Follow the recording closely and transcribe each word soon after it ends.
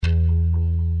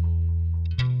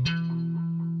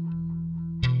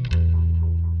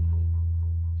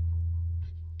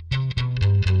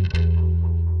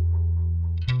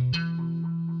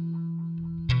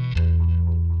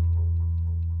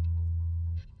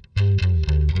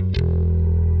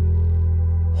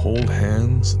Hold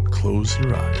hands and close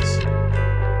your eyes.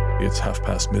 It's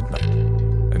midnight,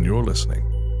 and you're listening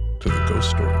to the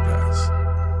Ghost Story Guys.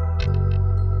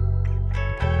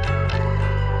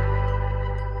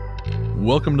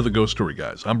 Welcome to the Ghost Story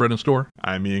Guys. I'm Brendan Storr.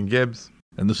 I'm Ian Gibbs.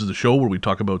 And this is the show where we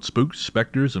talk about spooks,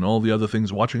 specters, and all the other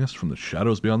things watching us from the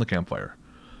shadows beyond the campfire.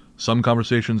 Some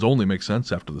conversations only make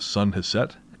sense after the sun has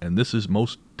set, and this is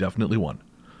most definitely one.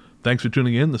 Thanks for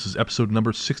tuning in. This is episode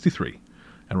number 63,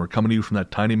 and we're coming to you from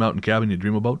that tiny mountain cabin you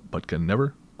dream about but can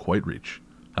never quite reach.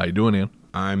 How you doing, Ian?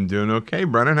 I'm doing okay.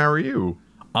 Brennan, how are you?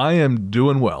 I am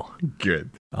doing well. Good.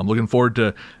 I'm looking forward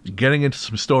to getting into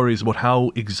some stories about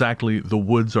how exactly the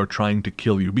woods are trying to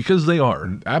kill you, because they are.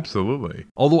 Absolutely.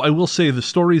 Although I will say the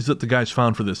stories that the guys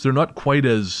found for this, they're not quite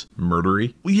as...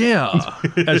 murdery? Yeah,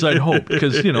 as I'd hoped,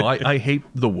 because, you know, I hate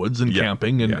the woods and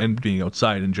camping and, yeah. and being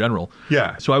outside in general.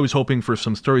 Yeah. So I was hoping for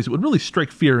some stories that would really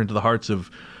strike fear into the hearts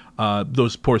of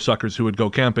those poor suckers who would go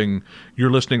camping.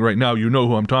 You're listening right now, you know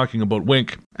who I'm talking about,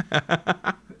 wink.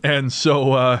 And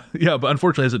so, but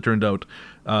unfortunately, as it turned out,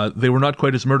 they were not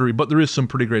quite as murdery, but there is some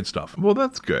pretty great stuff. Well,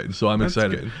 that's good. So I'm That's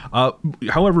excited. good.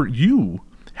 However, you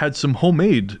had some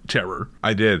homemade terror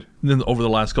I did. over the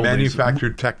last couple of days.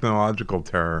 Manufactured technological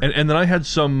terror. And then I had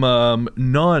some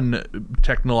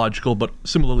non-technological, but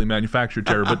similarly manufactured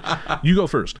terror. But you go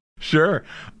first. Sure.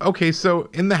 Okay, so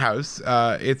in the house,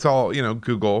 it's all,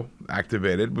 Google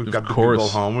activated. We've got the Google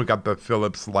Home. We've got the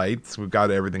Philips lights. We've got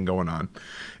everything going on.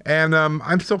 And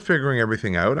I'm still figuring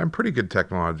everything out. I'm pretty good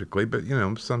technologically, but,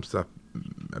 some stuff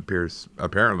appears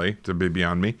apparently to be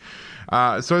beyond me. So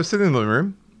I was sitting in the living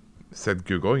room, said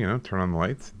Google, turn on the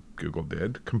lights. Google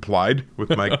did, complied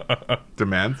with my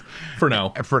demands. For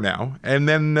now. And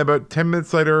then about 10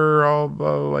 minutes later, all the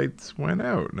lights went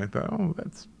out. And I thought, oh,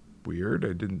 that's weird.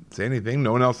 I didn't say anything.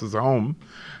 No one else is home.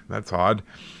 That's odd.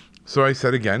 So I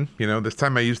said again, this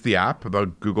time I used the app, the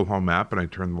Google Home app, and I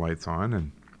turned the lights on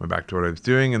and went back to what I was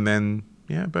doing. And then,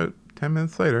 about 10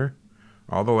 minutes later,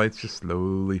 all the lights just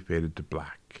slowly faded to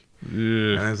black.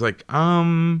 And I was like,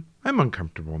 I'm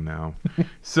uncomfortable now.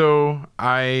 So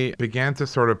I began to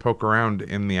sort of poke around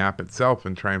in the app itself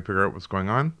and try and figure out what's going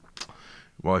on.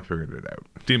 Well, I figured it out.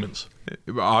 Demons.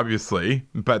 Obviously,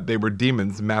 but they were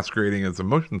demons masquerading as a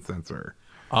motion sensor.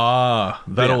 Ah,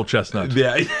 that old chestnut.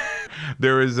 Yeah.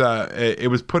 There was,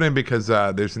 it was put in because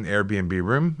there's an Airbnb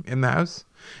room in the house,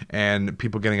 and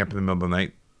people getting up in the middle of the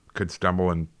night could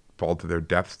stumble and fall to their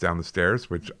deaths down the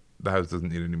stairs, which the house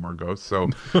doesn't need any more ghosts. So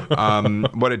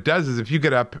what it does is if you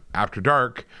get up after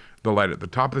dark, the light at the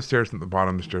top of the stairs and at the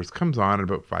bottom of the stairs comes on at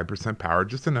about 5% power,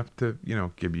 just enough to,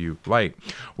 give you light.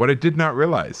 What I did not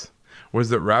realize was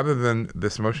that rather than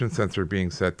this motion sensor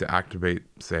being set to activate,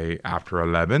 say, after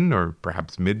 11 or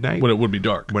perhaps midnight. When it would be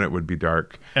dark.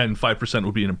 And 5%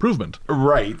 would be an improvement.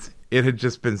 Right. It had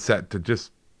just been set to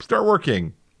just start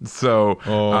working. So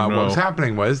what was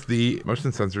happening was the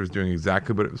motion sensor was doing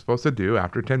exactly what it was supposed to do.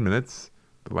 After 10 minutes,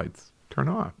 the lights turn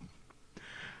off.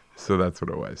 So that's what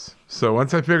it was. So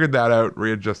once I figured that out,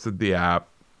 readjusted the app,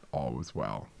 all was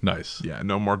well. Nice. Yeah,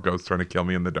 no more ghosts trying to kill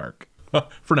me in the dark.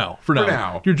 For now.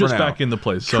 You're just back in the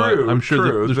place, so I'm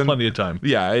sure there's plenty of time.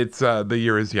 Yeah, it's the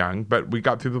year is young, but we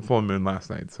got through the full moon last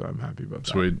night, so I'm happy about that.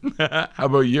 Sweet. How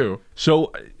about you?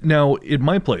 So now in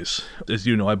my place, as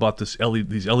you know, I bought these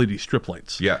LED strip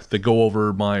lights. Yes. That go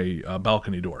over my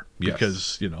balcony door Yes.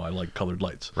 because I like colored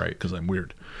lights. Right. Because I'm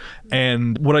weird.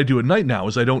 And what I do at night now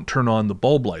is I don't turn on the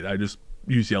bulb light. I just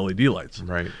use the LED lights.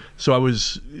 Right. So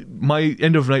my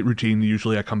end of night routine,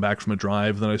 usually I come back from a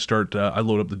drive, then I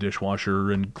load up the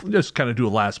dishwasher and just kind of do a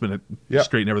last minute,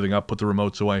 straighten everything up, put the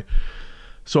remotes away.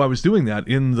 So I was doing that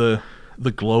in the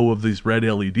glow of these red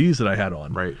LEDs that I had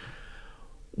on. Right.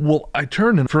 Well, I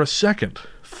turned and for a second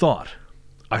thought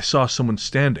I saw someone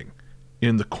standing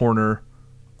in the corner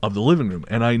of the living room,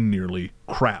 and I nearly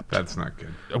crapped. That's not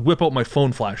good. I whip out my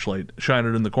phone flashlight, shine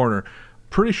it in the corner.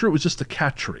 Pretty sure it was just a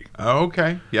cat tree. Oh,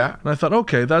 okay. Yeah. And I thought,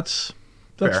 okay, that's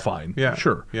Fair. fine. Yeah.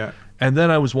 Sure. Yeah. And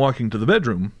then I was walking to the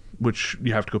bedroom, which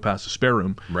you have to go past the spare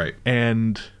room. Right.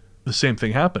 And the same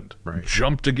thing happened. Right.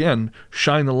 Jumped again,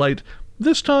 shine the light.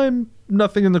 This time,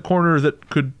 nothing in the corner that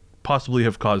could possibly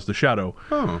have caused the shadow.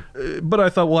 Oh. But I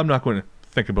thought, well, I'm not going to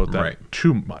think about that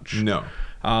too much. No.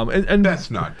 And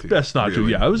best not to. Best not really. to.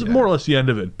 Yeah, it was more or less the end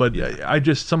of it. But I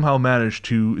just somehow managed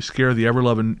to scare the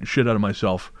ever-loving shit out of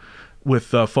myself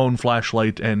with a phone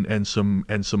flashlight and some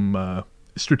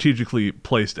strategically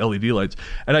placed LED lights.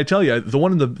 And I tell you, the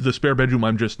one in the spare bedroom,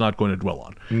 I'm just not going to dwell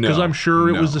on. Because I'm sure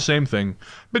it was the same thing.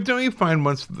 But don't you find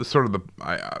once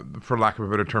for lack of a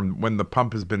better term, when the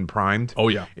pump has been primed? Oh,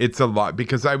 yeah. It's a lot.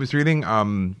 Because I was reading,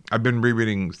 I've been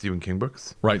rereading Stephen King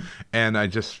books. Right. And I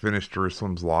just finished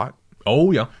Jerusalem's Lot.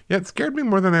 Oh, yeah. Yeah, it scared me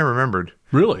more than I remembered.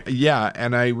 Really? Yeah,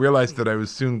 and I realized that I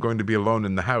was soon going to be alone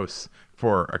in the house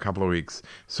for a couple of weeks,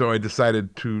 so I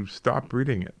decided to stop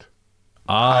reading it.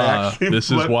 I actually This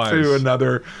is flipped wise. to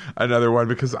another one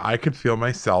because I could feel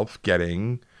myself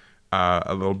getting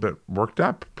a little bit worked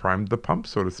up, primed the pump,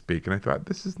 so to speak, and I thought,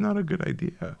 this is not a good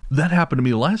idea. That happened to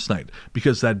me last night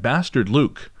because that bastard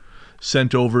Luke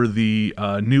sent over the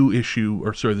new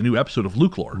episode of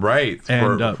Luke Lore. Right,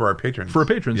 And, for our patrons. For our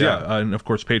patrons, yeah. And of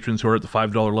course, patrons who are at the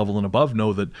 $5 level and above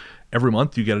know that every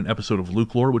month you get an episode of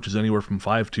Luke Lore, which is anywhere from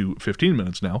 5 to 15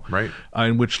 minutes now. Right.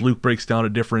 In which Luke breaks down a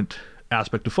different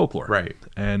aspect of folklore. Right.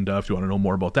 And if you want to know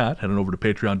more about that, head on over to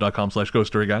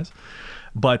patreon.com/ghoststoryguys.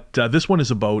 But this one is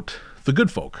about the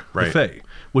good folk, the Right. Fae,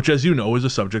 which, as you know, is a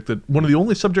subject that one of the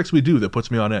only subjects we do that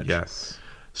puts me on edge. Yes.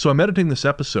 So I'm editing this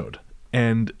episode,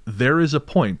 and there is a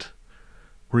point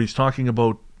where he's talking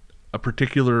about a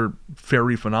particular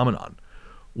fairy phenomenon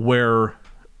where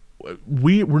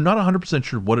we're not 100%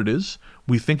 sure what it is.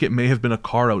 We think it may have been a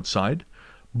car outside,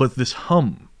 but this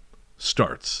hum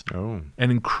starts and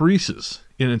increases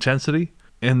in intensity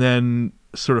and then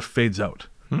sort of fades out.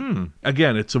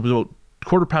 Again, it's about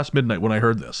midnight when I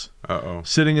heard this.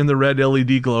 Sitting in the red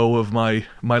LED glow of my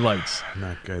lights.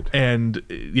 Not good. And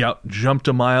yeah, jumped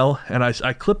a mile, and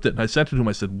I clipped it and I sent it to him.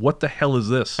 I said, "What the hell is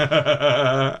this?"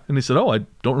 And he said, "Oh, I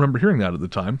don't remember hearing that at the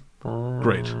time."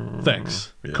 Great,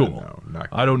 thanks, Yeah, cool. no, not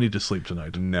good. I don't need to sleep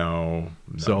tonight. No.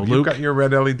 So, You've Luke- got your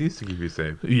red LEDs to keep you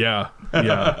safe. Yeah,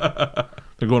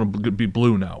 they're going to be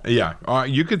blue now. Yeah.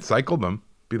 You could cycle them.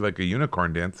 Be like a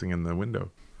unicorn dancing in the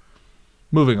window.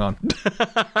 Moving on.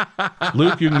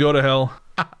 Luke, you can go to hell.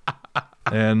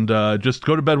 And just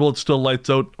go to bed while it's still light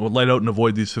out, and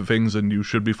avoid these things, and you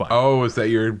should be fine. Oh, is that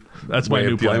your That's way my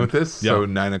new of dealing plan. with this? Yeah. So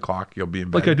 9 o'clock you'll be in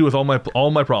bed. Like I do with all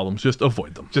my problems, just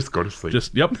avoid them. Just go to sleep.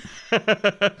 Yep.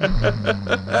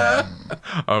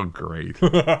 Oh, great.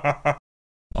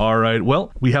 All right.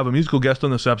 Well, we have a musical guest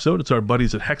on this episode. It's our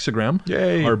buddies at Hexagram.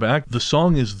 Yay. Are back. The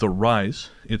song is The Rise.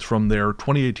 It's from their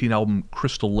 2018 album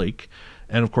Crystal Lake.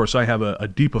 And of course, I have a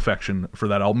deep affection for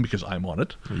that album because I'm on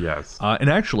it. Yes. And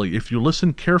actually, if you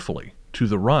listen carefully to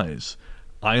The Rise,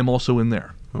 I am also in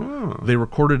there. Oh. They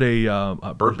recorded a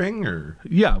Burping or?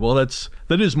 Yeah, well, that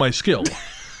is my skill.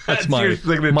 That's my your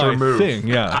signature my move. thing.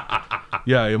 Yeah,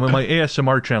 yeah. My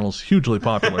ASMR channel is hugely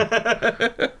popular.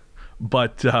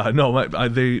 But no,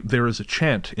 there is a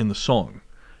chant in the song,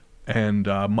 and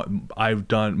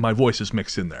my voice is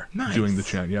mixed in there doing the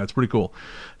chant. Yeah, it's pretty cool.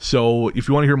 So if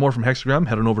you want to hear more from Hexagram,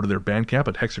 head on over to their Bandcamp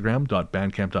at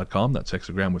hexagram.bandcamp.com. That's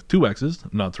Hexagram with 2 X's,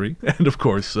 not 3. And of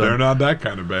course, They're not that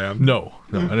kind of band. no.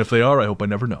 And if they are, I hope I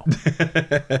never know.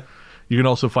 You can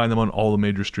also find them on all the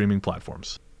major streaming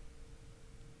platforms.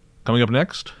 Coming up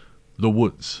next, The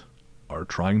Woods Are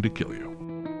Trying to Kill You.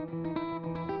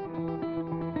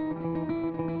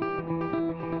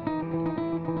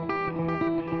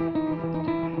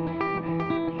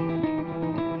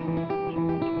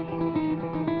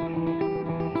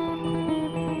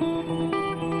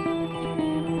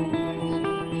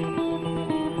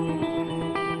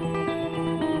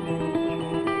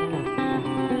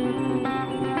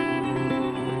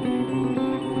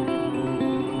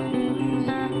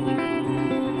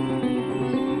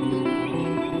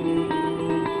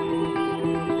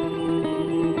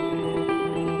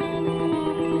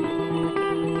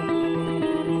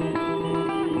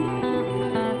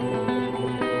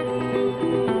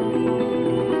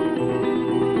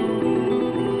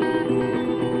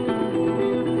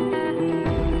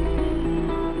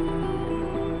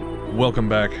 Welcome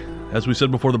back. As we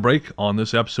said before the break, on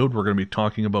this episode, we're going to be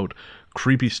talking about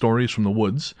creepy stories from the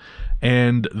woods.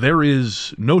 And there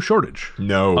is no shortage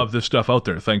of this stuff out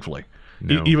there, thankfully.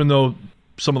 No. Even though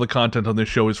some of the content on this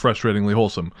show is frustratingly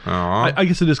wholesome. I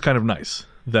guess it is kind of nice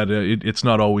that it's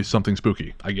not always something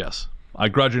spooky, I guess. I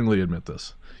grudgingly admit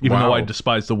this. Even though I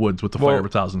despise the woods with the fire of a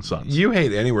thousand suns. You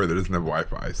hate anywhere that doesn't have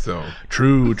Wi-Fi, so.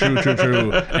 True.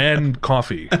 And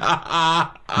coffee. Yeah,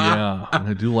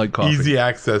 I do like coffee. Easy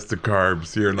access to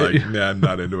carbs. You're like, nah, I'm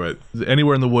not into it.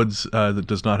 Anywhere in the woods that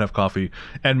does not have coffee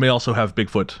and may also have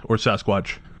Bigfoot or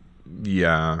Sasquatch.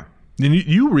 Yeah. And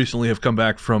you recently have come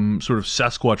back from sort of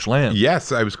Sasquatch land.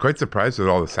 Yes, I was quite surprised with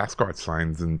all the Sasquatch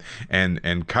signs and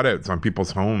cutouts on people's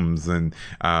homes. And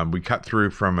we cut through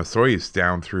from Osoyoos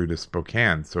down through to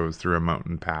Spokane, so it was through a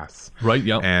mountain pass. Right,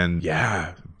 yeah. And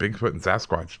yeah, Bigfoot and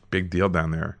Sasquatch, big deal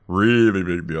down there. Really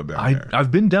big deal down there.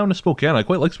 I've been down to Spokane. I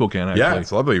quite like Spokane, actually. Yeah,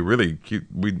 it's lovely, really cute.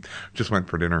 We just went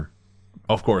for dinner.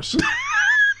 Of course.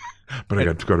 But I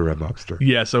got to go to Red Lobster.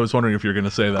 Yes, I was wondering if you were going to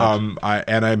say that.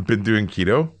 I've been doing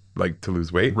keto, like to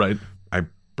lose weight. Right. I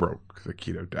broke the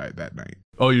keto diet that night.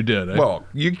 Oh, you did? Eh? Well,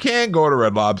 you can't go to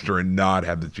Red Lobster and not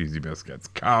have the cheesy biscuits.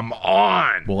 Come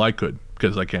on. Well, I could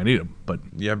because I can't eat them. But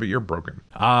Yeah, but you're broken.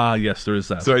 yes, there is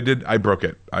that. So I broke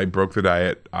it. I broke the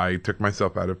diet. I took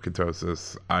myself out of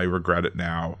ketosis. I regret it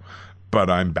now,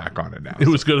 but I'm back on it now. It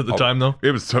was good at the time, though?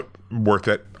 It was worth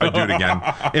it. I'd do it again.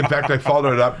 In fact, I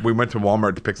followed it up. We went to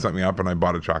Walmart to pick something up, and I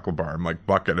bought a chocolate bar. I'm like,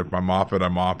 fuck it. If I'm off it,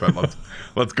 I'm off it.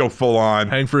 Let's go full on.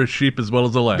 Hang for a sheep as well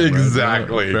as a lamb. Right?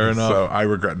 Exactly. Fair enough. So I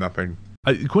regret nothing.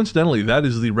 Coincidentally, that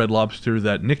is the Red Lobster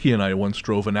that Nikki and I once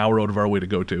drove an hour out of our way to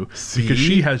go to. See? Because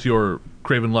she has your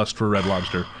craven lust for Red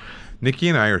Lobster. Nikki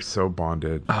and I are so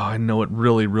bonded. Oh, I know. It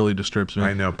really, really disturbs me.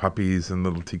 I know, puppies and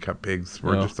little teacup pigs.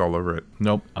 We're just all over it.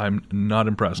 Nope, I'm not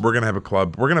impressed. We're going to have a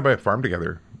club. We're going to buy a farm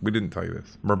together. We didn't tell you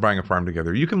this. We're buying a farm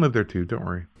together. You can live there too. Don't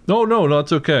worry. No,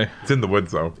 it's okay. It's in the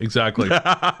woods, though. Exactly.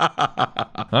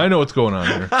 I know what's going on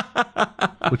here,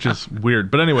 which is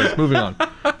weird. But anyways, moving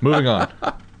on.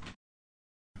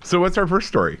 So what's our first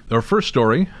story? Our first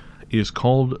story is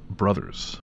called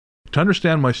Brothers. To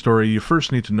understand my story, you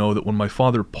first need to know that when my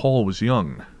father Paul was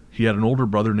young, he had an older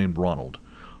brother named Ronald.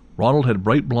 Ronald had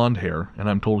bright blonde hair, and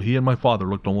I'm told he and my father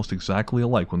looked almost exactly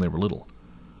alike when they were little.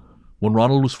 When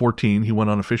Ronald was 14, he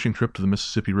went on a fishing trip to the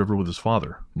Mississippi River with his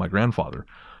father, my grandfather,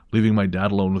 leaving my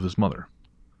dad alone with his mother.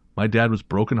 My dad was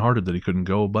broken-hearted that he couldn't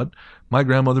go, but my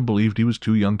grandmother believed he was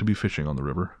too young to be fishing on the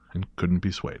river and couldn't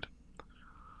be swayed.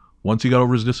 Once he got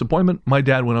over his disappointment, my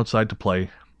dad went outside to play,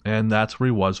 and that's where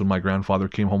he was when my grandfather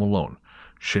came home alone,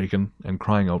 shaken and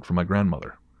crying out for my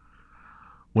grandmother.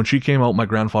 When she came out, my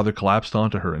grandfather collapsed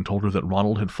onto her and told her that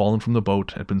Ronald had fallen from the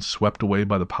boat and been swept away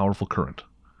by the powerful current.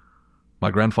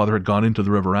 My grandfather had gone into the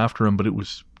river after him, but it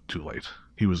was too late.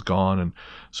 He was gone, and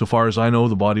so far as I know,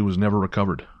 the body was never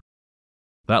recovered.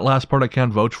 That last part I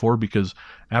can't vouch for because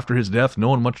after his death, no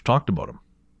one much talked about him.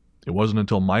 It wasn't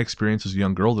until my experience as a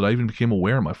young girl that I even became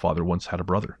aware my father once had a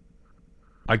brother.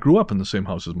 I grew up in the same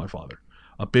house as my father,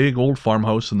 a big old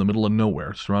farmhouse in the middle of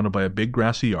nowhere, surrounded by a big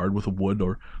grassy yard with a wood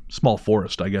or small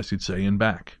forest, I guess you'd say, in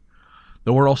back.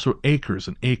 There were also acres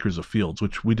and acres of fields,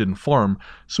 which we didn't farm,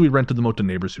 so we rented them out to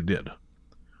neighbors who did.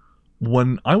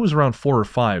 When I was around 4 or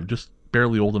 5, just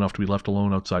barely old enough to be left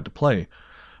alone outside to play,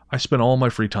 I spent all my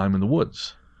free time in the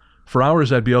woods. For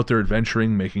hours I'd be out there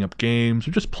adventuring, making up games,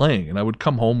 or just playing, and I would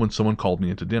come home when someone called me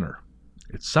into dinner.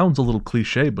 It sounds a little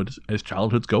cliche, but as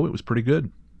childhoods go, it was pretty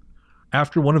good.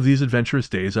 After one of these adventurous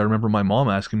days, I remember my mom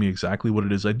asking me exactly what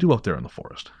it is I do out there in the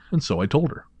forest, and so I told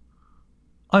her.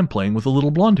 "I'm playing with a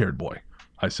little blonde-haired boy,"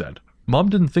 I said. Mom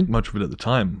didn't think much of it at the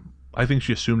time. I think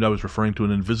she assumed I was referring to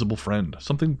an invisible friend,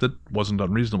 something that wasn't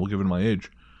unreasonable given my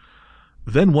age.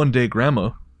 Then one day,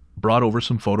 Grandma brought over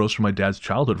some photos from my dad's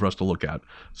childhood for us to look at,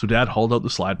 so Dad hauled out the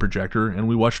slide projector, and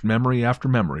we watched memory after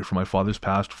memory from my father's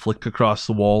past flick across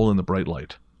the wall in the bright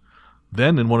light.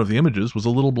 Then, in one of the images, was a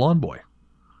little blonde boy.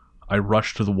 I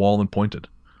rushed to the wall and pointed.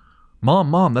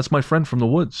 Mom, that's my friend from the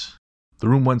woods." The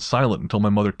room went silent until my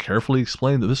mother carefully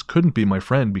explained that this couldn't be my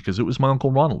friend because it was my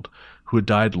Uncle Ronald, who had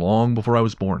died long before I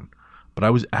was born, but I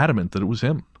was adamant that it was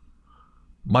him.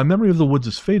 My memory of the woods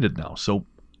is faded now, so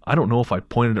I don't know if I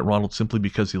pointed at Ronald simply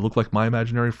because he looked like my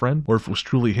imaginary friend, or if it was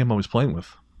truly him I was playing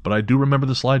with, but I do remember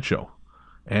the slideshow,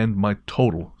 and my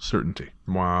total certainty.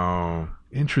 Wow.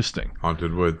 Interesting.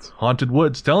 Haunted woods. Haunted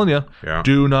woods, telling you. Yeah.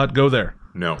 Do not go there.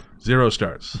 No. 0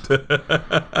 stars.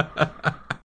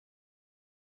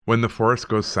 When the forest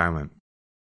goes silent.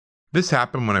 This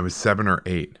happened when I was 7 or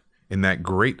 8, in that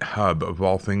great hub of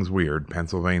all things weird,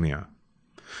 Pennsylvania.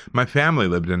 My family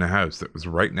lived in a house that was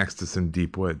right next to some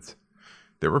deep woods.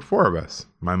 There were 4 of us,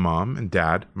 my mom and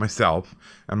dad, myself,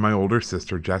 and my older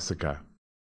sister, Jessica.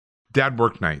 Dad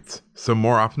worked nights, so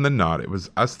more often than not, it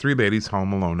was us 3 ladies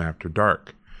home alone after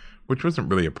dark, which wasn't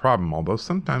really a problem, although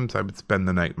sometimes I would spend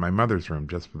the night in my mother's room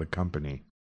just for the company.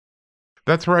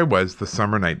 That's where I was the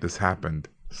summer night this happened,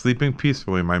 sleeping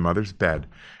peacefully in my mother's bed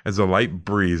as a light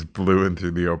breeze blew in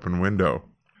through the open window.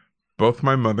 Both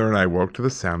my mother and I woke to the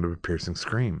sound of a piercing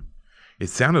scream. It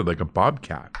sounded like a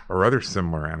bobcat or other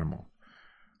similar animal.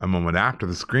 A moment after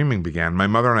the screaming began, my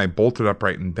mother and I bolted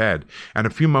upright in bed, and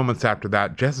a few moments after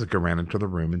that, Jessica ran into the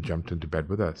room and jumped into bed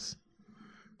with us.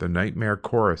 The nightmare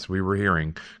chorus we were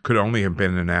hearing could only have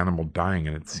been an animal dying,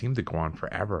 and it seemed to go on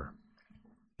forever.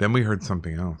 Then we heard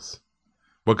something else.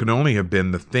 What could only have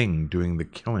been the thing doing the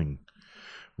killing.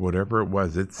 Whatever it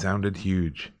was, it sounded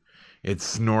huge. Its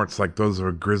snorts like those of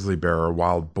a grizzly bear or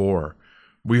wild boar.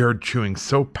 We heard chewing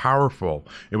so powerful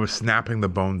it was snapping the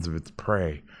bones of its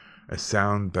prey, a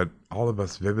sound that all of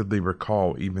us vividly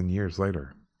recall even years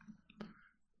later.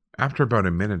 After about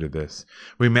a minute of this,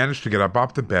 we managed to get up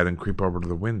off the bed and creep over to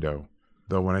the window.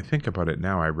 Though when I think about it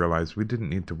now, I realize we didn't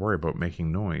need to worry about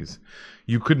making noise.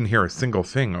 You couldn't hear a single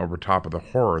thing over top of the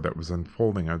horror that was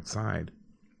unfolding outside.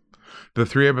 The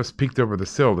three of us peeked over the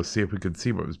sill to see if we could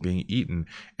see what was being eaten,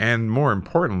 and more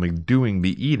importantly, doing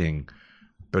the eating.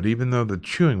 But even though the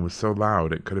chewing was so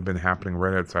loud it could have been happening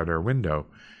right outside our window,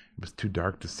 it was too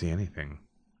dark to see anything.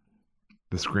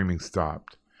 The screaming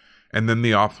stopped, and then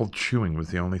the awful chewing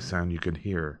was the only sound you could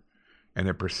hear, and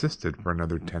it persisted for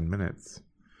another 10 minutes.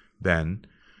 Then,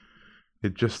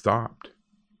 it just stopped.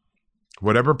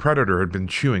 Whatever predator had been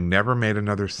chewing never made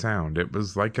another sound. It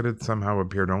was like it had somehow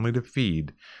appeared only to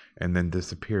feed, and then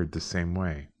disappeared the same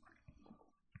way.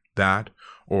 That,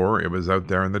 or it was out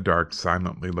there in the dark,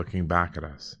 silently looking back at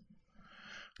us.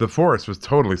 The forest was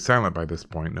totally silent by this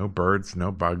point. No birds,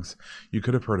 no bugs. You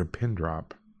could have heard a pin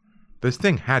drop. This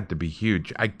thing had to be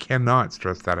huge. I cannot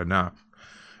stress that enough.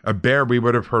 A bear we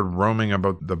would have heard roaming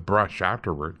about the brush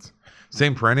afterwards.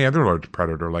 Same for any other large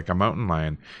predator like a mountain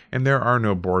lion, and there are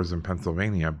no boars in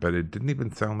Pennsylvania, but it didn't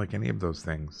even sound like any of those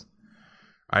things.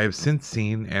 I have since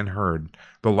seen and heard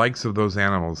the likes of those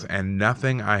animals, and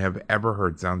nothing I have ever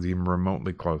heard sounds even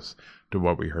remotely close to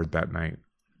what we heard that night.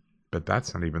 But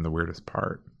that's not even the weirdest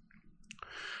part.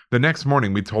 The next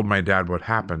morning we told my dad what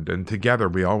happened, and together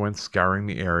we all went scouring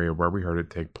the area where we heard it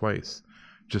take place,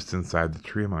 just inside the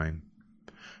tree line.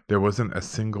 There wasn't a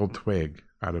single twig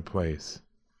out of place.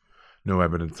 No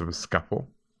evidence of a scuffle,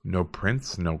 no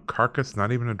prints, no carcass,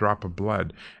 not even a drop of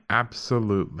blood.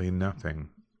 Absolutely nothing.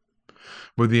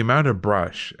 With the amount of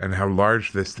brush and how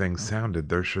large this thing sounded,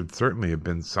 there should certainly have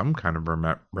been some kind of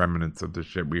remnants of the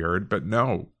shit we heard, but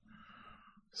no.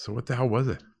 So what the hell was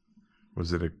it?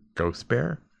 Was it a ghost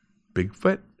bear?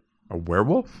 Bigfoot? A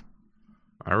werewolf?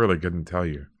 I really couldn't tell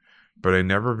you, but I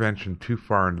never ventured too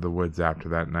far into the woods after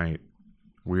that night.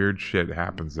 Weird shit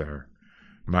happens there.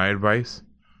 My advice?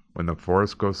 When the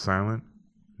forest goes silent,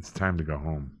 it's time to go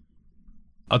home.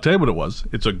 I'll tell you what it was.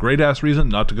 It's a great-ass reason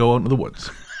not to go out into the woods.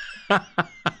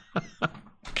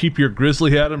 Keep your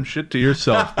Grizzly Adams shit to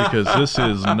yourself, because this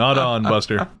is not on,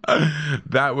 Buster.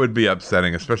 That would be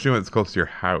upsetting, especially when it's close to your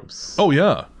house. Oh,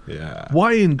 yeah. Yeah.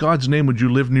 Why in God's name would you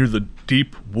live near the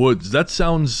deep woods? That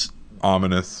sounds...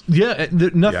 ominous. Yeah,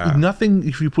 nothing,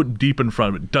 if you put deep in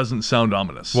front of it, doesn't sound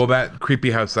ominous. Well, that creepy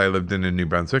house I lived in New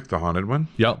Brunswick, the haunted one.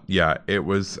 Yeah. Yeah, it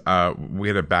was, we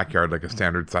had a backyard, like a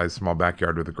standard-sized small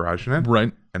backyard with a garage in it.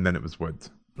 Right. And then it was woods.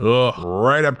 Ugh.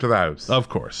 Right up to the house. Of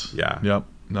course. Yeah. Yep.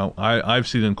 No, I've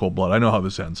seen it in cold blood. I know how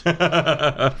this ends.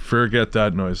 Forget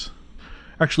that noise.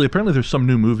 Actually, apparently there's some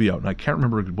new movie out, and I can't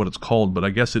remember what it's called, but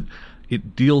I guess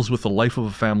it deals with the life of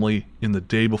a family in the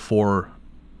day before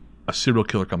a serial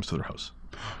killer comes to their house.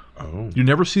 Oh. You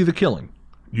never see the killing.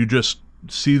 You just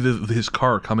see his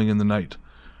car coming in the night.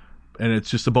 And it's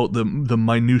just about the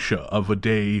minutia of a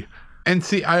day. And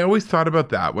see, I always thought about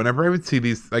that. Whenever I would see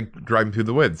these, like driving through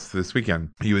the woods this weekend,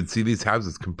 you would see these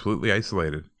houses completely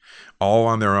isolated, all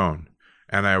on their own.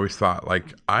 And I always thought, like,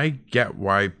 I get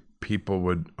why people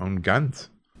would own guns.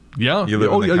 Yeah. You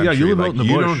live in the country. Yeah, you live like, out in the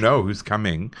bush. You don't know who's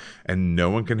coming, and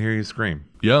no one can hear you scream.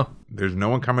 Yeah. There's no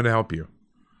one coming to help you.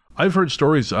 I've heard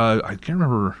stories, I can't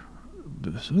remember,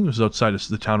 I think it was outside of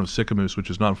the town of Sicamous,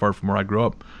 which is not far from where I grew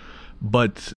up,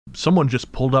 but someone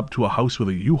just pulled up to a house with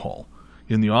a U-Haul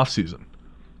in the off-season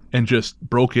and just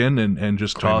broke in and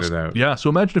just Cleaned tossed. it out. Yeah, so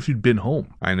imagine if you'd been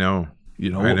home. I know.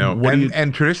 You know, I know. what do you-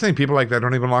 And traditionally, people like that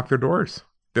don't even lock their doors.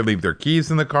 They leave their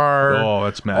keys in the car. Oh,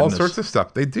 that's madness. All sorts of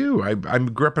stuff. They do. I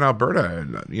grew up in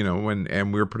Alberta, you know,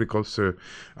 and we were pretty close to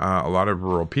a lot of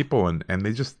rural people, and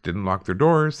they just didn't lock their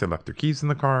doors. They left their keys in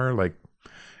the car. Like,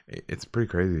 it's pretty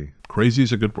crazy. Crazy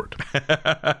is a good word.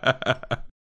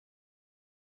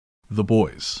 The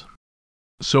Boys.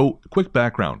 So, quick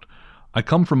background. I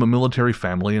come from a military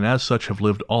family and as such have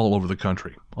lived all over the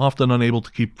country, often unable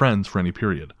to keep friends for any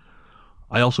period.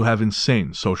 I also have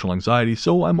insane social anxiety,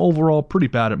 so I'm overall pretty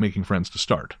bad at making friends to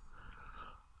start.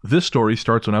 This story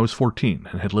starts when I was 14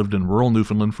 and had lived in rural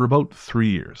Newfoundland for about 3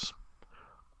 years.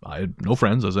 I had no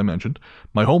friends, as I mentioned.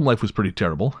 My home life was pretty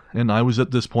terrible, and I was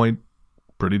at this point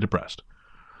pretty depressed.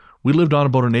 We lived on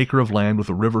about an acre of land with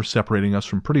a river separating us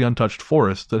from pretty untouched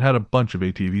forest that had a bunch of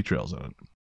ATV trails in it.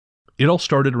 It all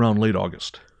started around late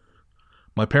August.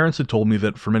 My parents had told me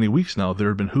that for many weeks now there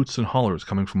had been hoots and hollers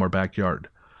coming from our backyard.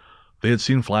 They had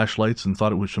seen flashlights and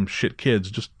thought it was some shit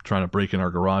kids just trying to break in our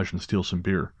garage and steal some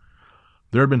beer.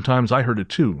 There had been times I heard it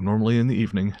too, normally in the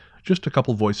evening, just a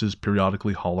couple voices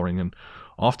periodically hollering, and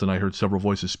often I heard several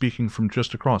voices speaking from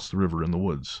just across the river in the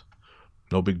woods.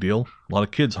 No big deal. A lot of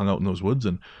kids hung out in those woods,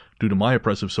 and due to my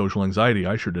oppressive social anxiety,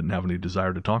 I sure didn't have any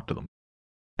desire to talk to them.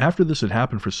 After this had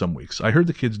happened for some weeks, I heard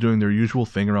the kids doing their usual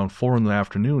thing around 4 in the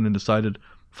afternoon and decided,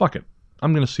 fuck it,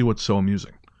 I'm going to see what's so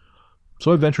amusing.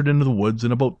 So I ventured into the woods,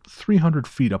 and about 300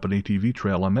 feet up an ATV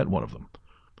trail I met one of them.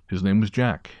 His name was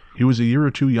Jack. He was a year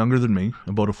or two younger than me,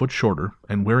 about a foot shorter,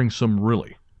 and wearing some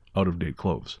really out-of-date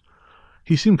clothes.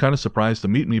 He seemed kind of surprised to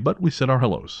meet me, but we said our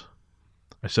hellos.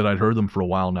 I said I'd heard them for a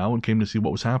while now and came to see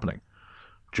what was happening.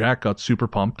 Jack got super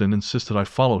pumped and insisted I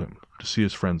follow him to see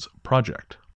his friend's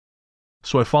project.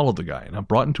 So I followed the guy, and I'm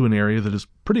brought into an area that is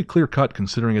pretty clear-cut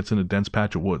considering it's in a dense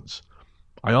patch of woods.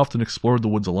 I often explored the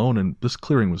woods alone, and this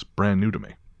clearing was brand new to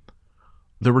me.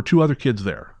 There were 2 other kids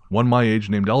there, one my age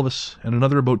named Elvis, and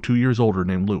another about 2 years older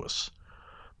named Lewis.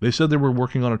 They said they were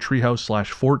working on a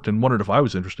treehouse/fort and wondered if I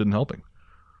was interested in helping.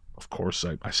 Of course,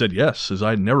 I said yes, as I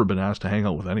had never been asked to hang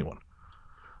out with anyone.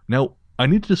 Now, I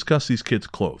need to discuss these kids'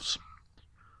 clothes.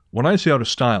 When I say out of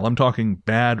style, I'm talking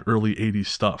bad early 80s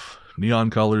stuff. Neon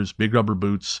colors, big rubber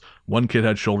boots, one kid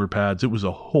had shoulder pads, it was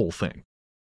a whole thing.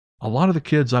 A lot of the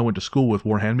kids I went to school with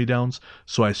wore hand-me-downs,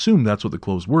 so I assumed that's what the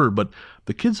clothes were, but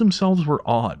the kids themselves were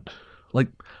odd. Like,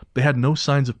 they had no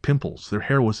signs of pimples, their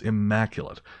hair was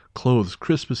immaculate, clothes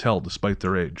crisp as hell despite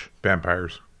their age.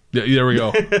 Vampires. Yeah, there we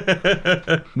go.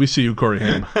 We see you, Corey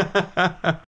Haim.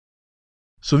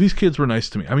 So these kids were nice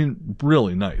to me. I mean,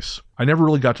 really nice. I never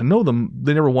really got to know them.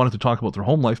 They never wanted to talk about their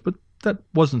home life, but that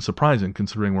wasn't surprising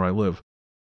considering where I live.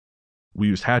 We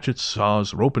used hatchets,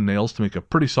 saws, rope, and nails to make a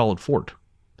pretty solid fort.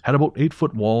 Had about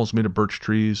 8-foot walls made of birch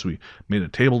trees. We made a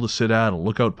table to sit at, a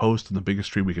lookout post in the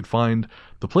biggest tree we could find.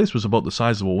 The place was about the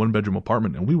size of a 1-bedroom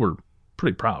apartment, and we were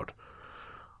pretty proud.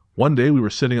 One day we were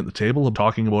sitting at the table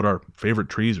talking about our favorite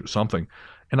trees or something,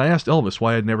 and I asked Elvis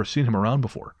why I'd never seen him around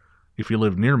before. If he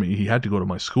lived near me, he had to go to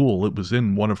my school. It was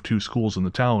in one of 2 schools in the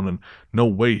town, and no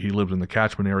way he lived in the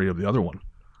catchment area of the other one.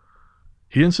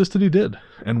 He insisted he did,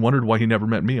 and wondered why he never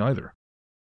met me either.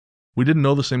 We didn't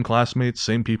know the same classmates,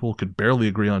 same people, could barely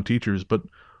agree on teachers, but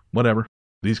whatever.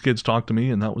 These kids talked to me,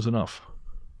 and that was enough.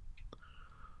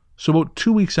 So about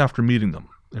 2 weeks after meeting them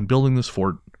and building this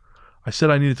fort, I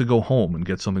said I needed to go home and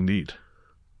get something to eat.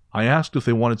 I asked if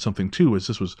they wanted something too, as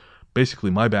this was basically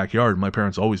my backyard and my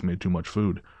parents always made too much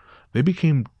food. They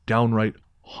became downright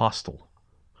hostile.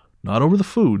 Not over the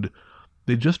food,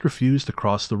 they just refused to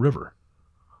cross the river.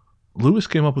 Lewis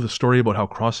came up with a story about how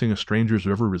crossing a stranger's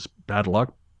river is bad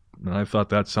luck, and I thought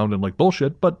that sounded like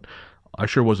bullshit, but I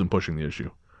sure wasn't pushing the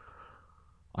issue.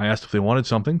 I asked if they wanted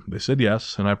something, they said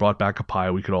yes, and I brought back a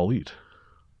pie we could all eat.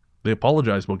 They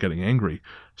apologized about getting angry,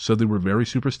 said they were very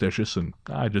superstitious, and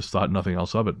I just thought nothing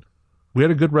else of it. We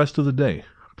had a good rest of the day,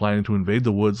 planning to invade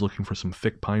the woods looking for some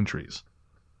thick pine trees.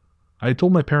 I had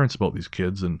told my parents about these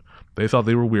kids, and they thought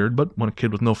they were weird, but when a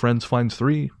kid with no friends finds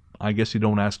 3, I guess you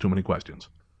don't ask too many questions.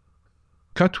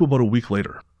 Cut to about a week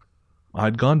later.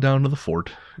 I'd gone down to the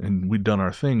fort, and we'd done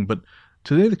our thing, but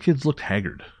today the kids looked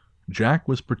haggard. Jack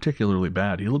was particularly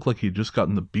bad. He looked like he'd just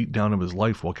gotten the beat down of his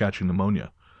life while catching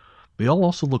pneumonia. They all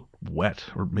also looked wet,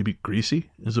 or maybe greasy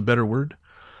is a better word.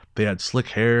 They had slick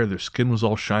hair, their skin was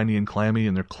all shiny and clammy,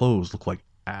 and their clothes looked like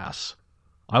ass.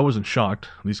 I wasn't shocked.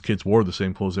 These kids wore the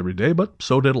same clothes every day, but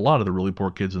so did a lot of the really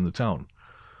poor kids in the town.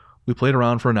 We played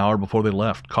around for an hour before they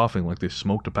left, coughing like they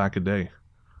smoked a pack a day.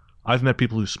 I've met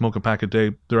people who smoke a pack a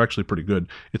day. They're actually pretty good.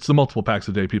 It's the multiple packs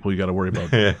a day people you got to worry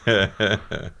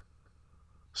about.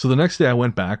 So the next day I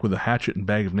went back with a hatchet and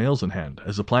bag of nails in hand,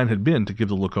 as the plan had been to give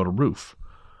the lookout a roof.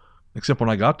 Except when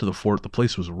I got to the fort, the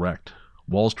place was wrecked.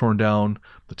 Walls torn down,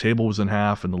 the table was in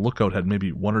half, and the lookout had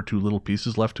maybe 1 or 2 little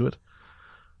pieces left to it.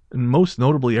 And most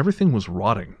notably, everything was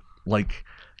rotting, like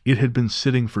it had been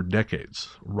sitting for decades,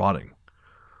 rotting.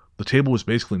 The table was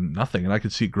basically nothing, and I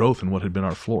could see growth in what had been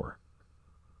our floor.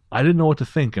 I didn't know what to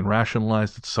think and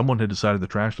rationalized that someone had decided to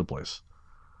trash the place.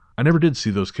 I never did see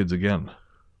those kids again.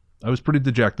 I was pretty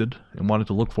dejected and wanted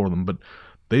to look for them, but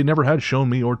they never had shown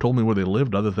me or told me where they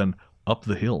lived other than up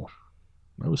the hill.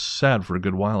 I was sad for a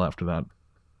good while after that.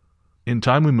 In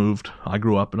time we moved. I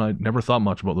grew up, and I never thought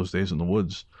much about those days in the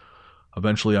woods.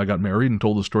 Eventually I got married and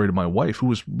told the story to my wife, who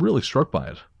was really struck by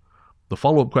it. The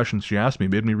follow-up questions she asked me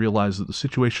made me realize that the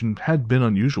situation had been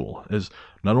unusual, as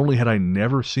not only had I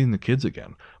never seen the kids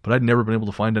again, but I'd never been able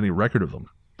to find any record of them,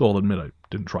 though I'll admit I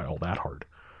didn't try all that hard.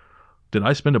 Did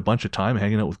I spend a bunch of time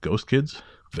hanging out with ghost kids?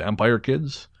 Vampire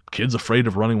kids? Kids afraid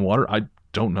of running water? I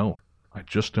don't know. I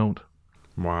just don't.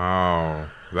 Wow.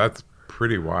 That's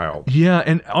pretty wild. Yeah,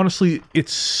 and honestly,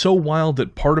 it's so wild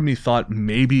that part of me thought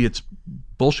maybe it's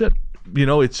bullshit. You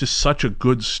know, it's just such a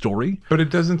good story. But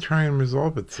it doesn't try and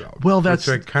resolve itself. Well, that's...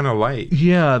 Which I kind of like.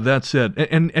 Yeah, that's it.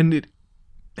 And it...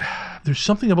 There's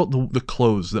something about the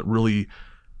clothes that really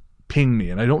ping me,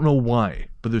 and I don't know why,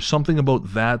 but there's something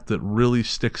about that really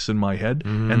sticks in my head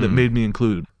and that made me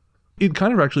include it. It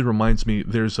kind of actually reminds me,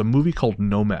 there's a movie called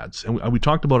Nomads, and we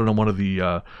talked about it on one of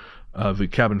the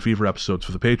Cabin Fever episodes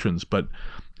for the patrons, but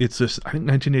it's this, I think,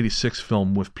 1986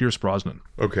 film with Pierce Brosnan.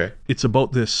 Okay. It's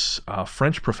about this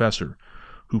French professor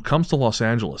who comes to Los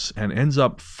Angeles and ends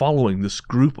up following this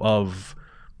group of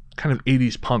kind of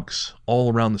 80s punks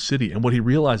all around the city. And what he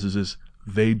realizes is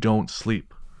they don't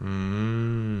sleep.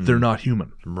 They're not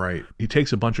human. Right. He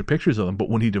takes a bunch of pictures of them, but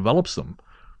when he develops them,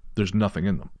 there's nothing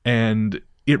in them. And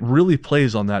it really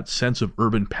plays on that sense of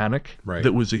urban panic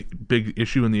that was a big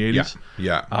issue in the 80s.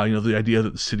 Yeah. The idea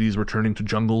that the cities were turning to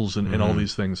jungles and all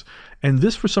these things. And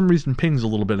this, for some reason, pings a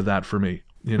little bit of that for me.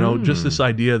 Just this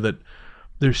idea that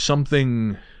there's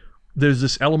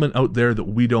this element out there that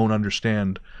we don't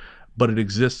understand, but it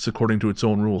exists according to its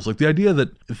own rules. Like the idea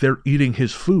that they're eating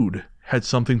his food had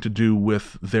something to do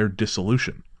with their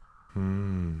dissolution.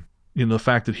 The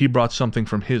fact that he brought something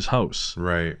from his house.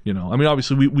 Right.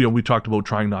 Obviously we talked about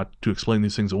trying not to explain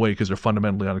these things away because they're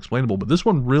fundamentally unexplainable, but this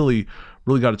one really,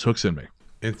 really got its hooks in me.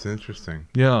 It's interesting.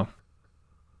 Yeah.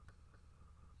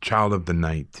 Child of the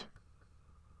Night.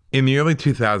 In the early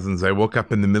 2000s, I woke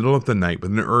up in the middle of the night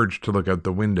with an urge to look out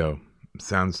the window.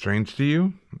 Sounds strange to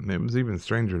you? It was even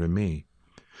stranger to me.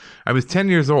 I was 10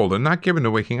 years old and not given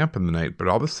to waking up in the night, but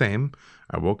all the same,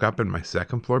 I woke up in my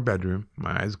second floor bedroom,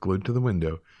 my eyes glued to the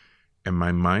window, and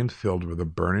my mind filled with a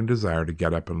burning desire to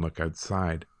get up and look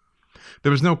outside.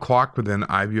 There was no clock within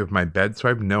eye view of my bed, so I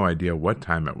have no idea what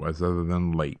time it was other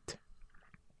than late.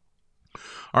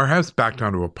 Our house backed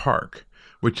onto a park,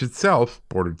 which itself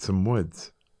bordered some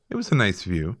woods. It was a nice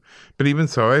view, but even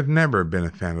so, I've never been a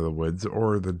fan of the woods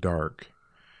or the dark.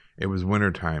 It was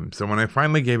wintertime, so when I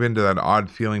finally gave in to that odd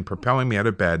feeling propelling me out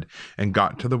of bed and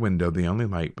got to the window, the only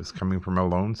light was coming from a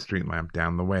lone street lamp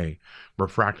down the way,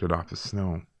 refracted off the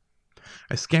snow.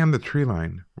 I scanned the tree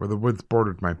line where the woods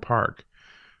bordered my park,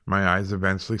 my eyes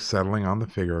eventually settling on the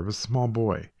figure of a small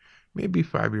boy, maybe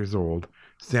 5 years old,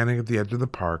 standing at the edge of the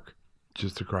park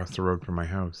just across the road from my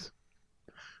house.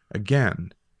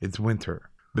 Again, it's winter,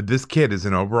 but this kid is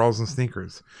in overalls and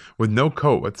sneakers, with no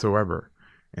coat whatsoever,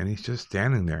 and he's just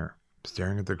standing there,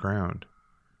 staring at the ground.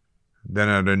 Then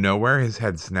out of nowhere, his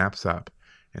head snaps up,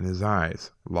 and his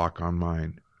eyes lock on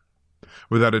mine.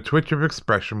 Without a twitch of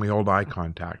expression, we hold eye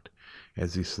contact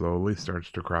as he slowly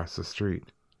starts to cross the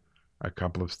street. A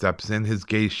couple of steps in, his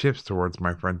gaze shifts towards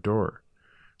my front door.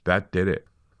 That did it.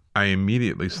 I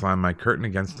immediately slammed my curtain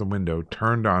against the window,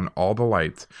 turned on all the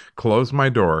lights, closed my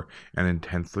door, and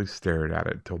intensely stared at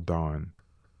it till dawn.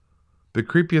 The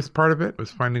creepiest part of it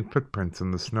was finding footprints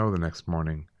in the snow the next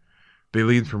morning. They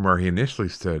lead from where he initially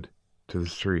stood to the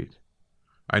street.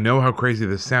 I know how crazy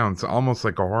this sounds, almost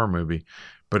like a horror movie,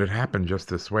 but it happened just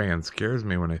this way and scares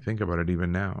me when I think about it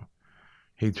even now.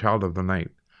 Hey, child of the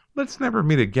night, let's never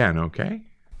meet again, okay?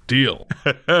 Deal.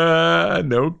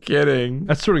 No kidding.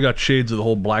 That's sort of got shades of the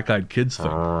whole black-eyed kids thing,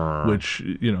 which,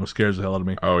 scares the hell out of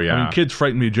me. Oh, yeah. I mean, kids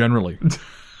frighten me generally,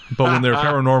 but when they're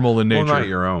paranormal in nature. Well, not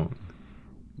your own.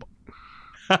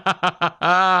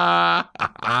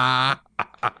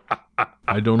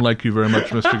 I don't like you very much,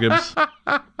 Mr. Gibbs.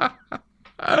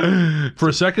 For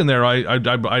a second there,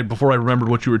 I before I remembered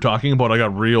what you were talking about, I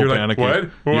got real panicky.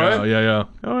 Like, what? Yeah.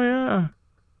 Oh, yeah.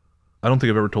 I don't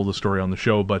think I've ever told this story on the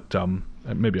show, but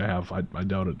maybe I have. I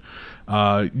doubt it.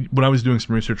 When I was doing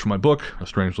some research for my book, A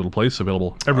Strange Little Place,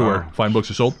 available everywhere fine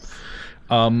books are sold,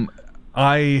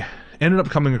 I ended up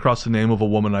coming across the name of a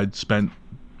woman I'd spent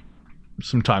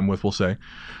some time with, we'll say.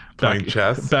 Playing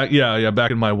chess? Back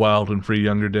in my wild and free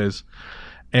younger days.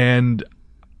 And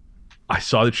I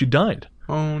saw that she died.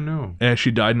 Oh, no. And she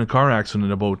died in a car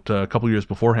accident about a couple years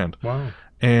beforehand. Wow.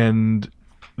 And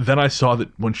then I saw that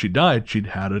when she died, she'd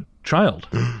had a child.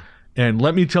 And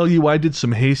let me tell you, I did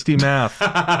some hasty math.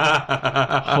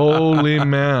 Holy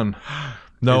man.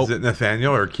 No. Is it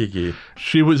Nathaniel or Kiki?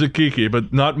 She was a Kiki,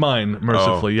 but not mine,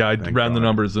 mercifully. I ran the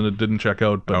numbers and it didn't check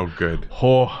out. But, good.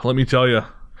 Oh, let me tell you.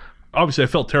 Obviously, I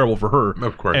felt terrible for her.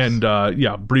 Of course. And,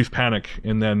 brief panic.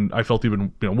 And then I felt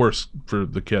even worse for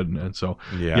the kid. And so,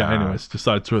 anyways,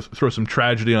 decided to throw some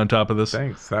tragedy on top of this.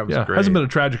 Thanks. That was great. Hasn't been a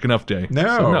tragic enough day.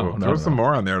 No. Throw some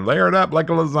more on there. Layer it up like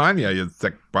a lasagna, you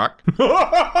sick fuck.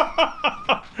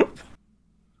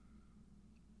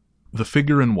 The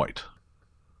Figure in White.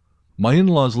 My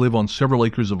in-laws live on several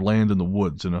acres of land in the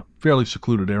woods in a fairly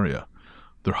secluded area.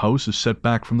 Their house is set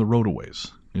back from the road a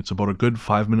ways. It's about a good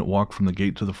 5-minute walk from the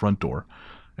gate to the front door,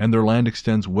 and their land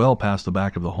extends well past the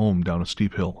back of the home down a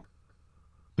steep hill.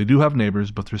 They do have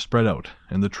neighbors, but they're spread out,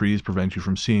 and the trees prevent you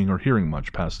from seeing or hearing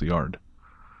much past the yard.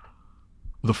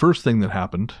 The first thing that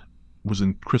happened was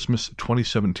in Christmas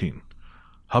 2017.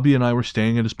 Hubby and I were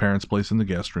staying at his parents' place in the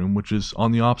guest room, which is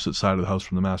on the opposite side of the house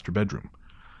from the master bedroom.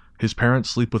 His parents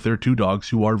sleep with their 2 dogs,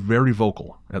 who are very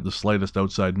vocal at the slightest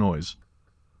outside noise.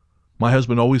 My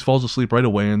husband always falls asleep right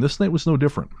away, and this night was no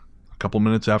different. A couple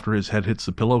minutes after his head hits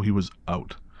the pillow, he was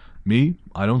out. Me,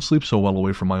 I don't sleep so well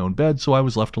away from my own bed, so I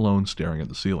was left alone staring at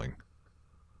the ceiling.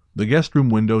 The guest room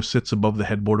window sits above the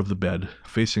headboard of the bed,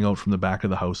 facing out from the back of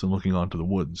the house and looking onto the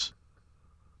woods.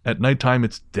 At nighttime,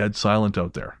 it's dead silent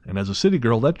out there, and as a city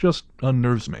girl, that just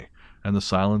unnerves me, and the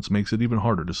silence makes it even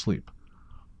harder to sleep.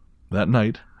 That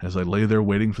night, as I lay there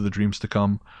waiting for the dreams to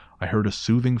come, I heard a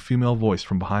soothing female voice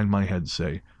from behind my head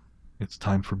say, "It's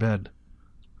time for bed."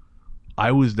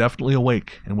 I was definitely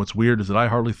awake, and what's weird is that I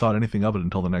hardly thought anything of it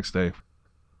until the next day.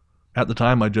 At the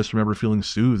time, I just remember feeling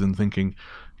soothed and thinking,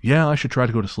 yeah, I should try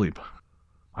to go to sleep.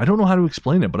 I don't know how to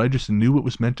explain it, but I just knew it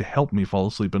was meant to help me fall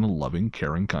asleep in a loving,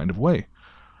 caring kind of way.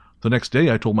 The next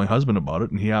day, I told my husband about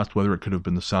it, and he asked whether it could have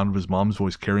been the sound of his mom's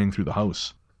voice carrying through the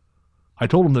house. I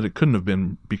told him that it couldn't have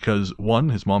been because, 1,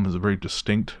 his mom has a very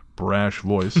distinct, brash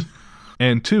voice,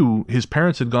 and 2, his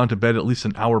parents had gone to bed at least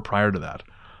an hour prior to that.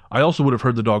 I also would have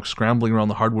heard the dog scrambling around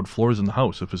the hardwood floors in the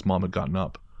house if his mom had gotten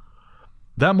up.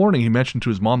 That morning, he mentioned to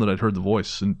his mom that I'd heard the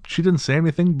voice, and she didn't say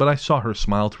anything, but I saw her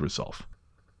smile to herself.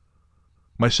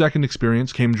 My second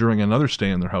experience came during another stay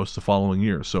in their house the following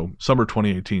year, so summer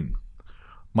 2018.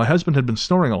 My husband had been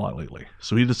snoring a lot lately,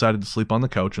 so he decided to sleep on the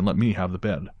couch and let me have the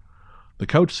bed. The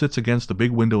couch sits against a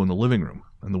big window in the living room,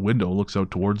 and the window looks out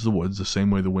towards the woods the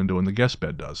same way the window in the guest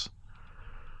bed does.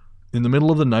 In the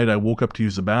middle of the night, I woke up to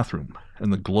use the bathroom,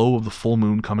 and the glow of the full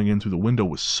moon coming in through the window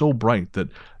was so bright that,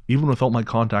 even without my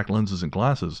contact lenses and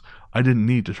glasses, I didn't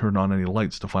need to turn on any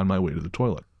lights to find my way to the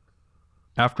toilet.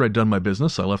 After I'd done my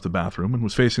business, I left the bathroom and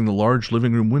was facing the large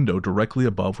living room window directly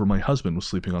above where my husband was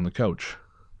sleeping on the couch.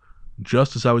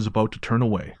 Just as I was about to turn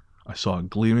away, I saw a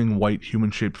gleaming white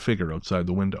human-shaped figure outside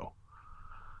the window.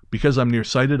 Because I'm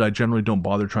nearsighted, I generally don't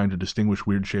bother trying to distinguish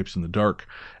weird shapes in the dark,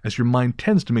 as your mind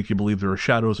tends to make you believe there are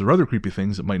shadows or other creepy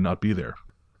things that might not be there.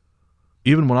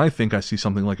 Even when I think I see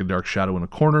something like a dark shadow in a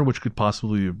corner, which could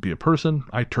possibly be a person,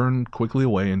 I turn quickly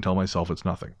away and tell myself it's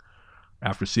nothing.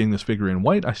 After seeing this figure in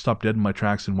white, I stopped dead in my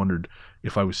tracks and wondered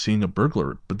if I was seeing a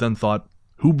burglar, but then thought,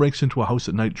 who breaks into a house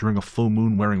at night during a full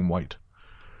moon wearing white?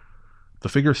 The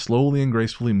figure slowly and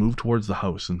gracefully moved towards the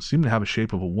house and seemed to have a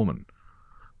shape of a woman,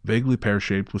 vaguely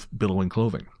pear-shaped with billowing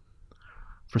clothing.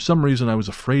 For some reason, I was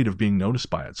afraid of being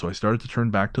noticed by it, so I started to turn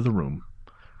back to the room.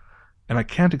 And I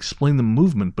can't explain the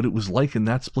movement, but it was like in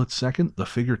that split second, the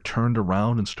figure turned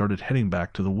around and started heading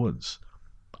back to the woods.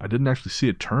 I didn't actually see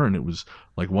it turn. It was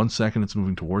like 1 second it's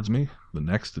moving towards me, the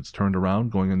next it's turned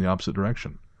around, going in the opposite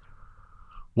direction.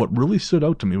 What really stood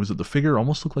out to me was that the figure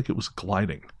almost looked like it was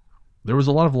gliding. There was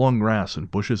a lot of long grass and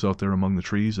bushes out there among the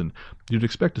trees, and you'd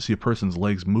expect to see a person's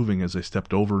legs moving as they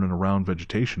stepped over and around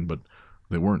vegetation, but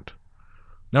they weren't.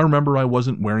 Now remember, I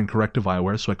wasn't wearing corrective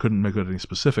eyewear, so I couldn't make out any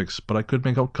specifics, but I could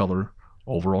make out color,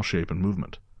 overall shape, and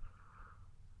movement.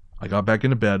 I got back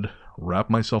into bed, wrapped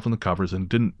myself in the covers, and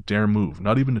didn't dare move,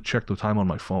 not even to check the time on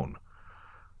my phone.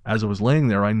 As I was laying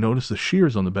there, I noticed the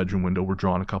shears on the bedroom window were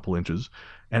drawn a couple inches,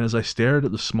 and as I stared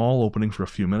at the small opening for a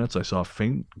few minutes, I saw a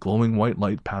faint, glowing white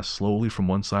light pass slowly from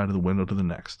one side of the window to the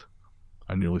next.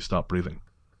 I nearly stopped breathing.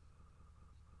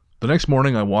 The next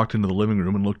morning, I walked into the living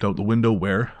room and looked out the window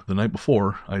where, the night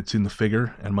before, I had seen the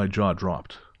figure, and my jaw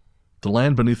dropped. The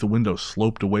land beneath the window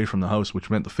sloped away from the house, which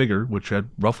meant the figure, which had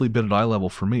roughly been at eye level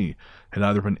for me, had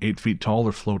either been 8 feet tall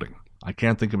or floating. I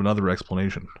can't think of another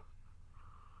explanation.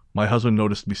 My husband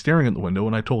noticed me staring at the window,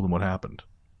 and I told him what happened.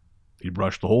 He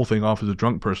brushed the whole thing off as a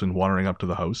drunk person wandering up to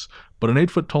the house, but an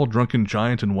 8-foot-tall drunken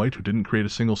giant in white who didn't create a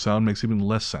single sound makes even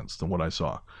less sense than what I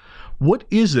saw. What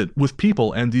is it with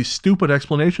people and these stupid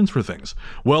explanations for things?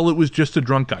 Well, it was just a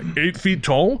drunk guy. 8 feet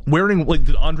tall? Wearing,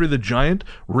 did Andre the Giant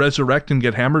resurrect and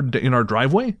get hammered in our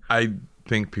driveway? I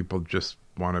think people just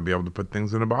want to be able to put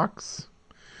things in a box.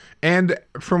 And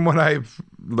from what I've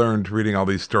learned reading all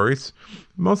these stories,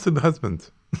 mostly the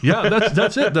husbands. Yeah,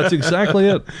 that's it. That's exactly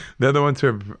it. They're the ones who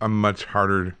have a much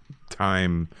harder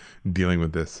time dealing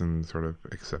with this and sort of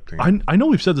accepting it. I know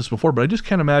we've said this before, but I just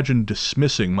can't imagine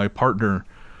dismissing my partner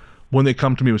when they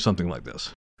come to me with something like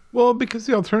this. Well, because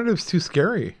the alternative's too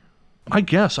scary. I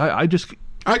guess. I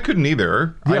couldn't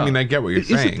either. Yeah. I mean, I get what you're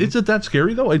saying. Is it that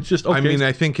scary, though? It's just, okay. I mean,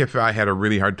 I think if I had a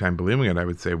really hard time believing it, I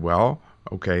would say, well,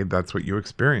 okay, that's what you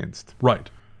experienced. Right.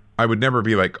 I would never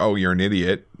be like, oh, you're an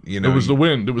idiot. You know, it was the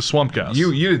wind. It was swamp gas.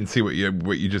 You didn't see what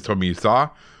you just told me you saw.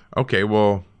 Okay,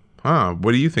 well, Huh.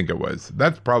 What do you think it was?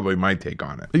 That's probably my take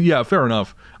on it. Yeah, fair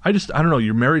enough. I don't know.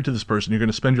 You're married to this person. You're going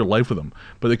to spend your life with them.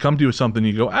 But they come to you with something.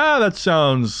 You go, that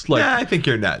sounds like... Yeah, I think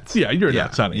you're nuts. Yeah, you're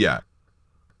nuts, honey. Yeah.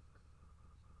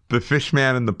 The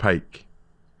Fishman and the Pike.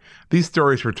 These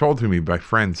stories were told to me by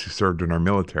friends who served in our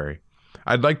military.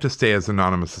 I'd like to stay as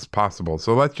anonymous as possible,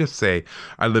 so let's just say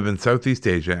I live in Southeast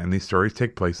Asia and these stories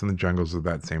take place in the jungles of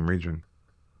that same region.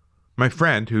 My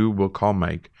friend, who we'll call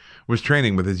Mike, was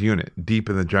training with his unit deep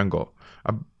in the jungle,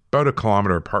 about a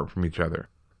kilometer apart from each other.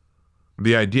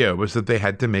 The idea was that they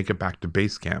had to make it back to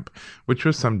base camp, which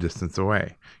was some distance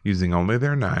away, using only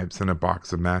their knives and a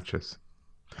box of matches.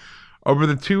 Over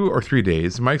the 2 or 3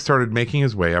 days, Mike started making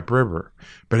his way upriver,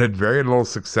 but had very little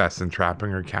success in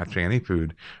trapping or catching any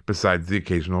food besides the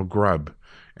occasional grub,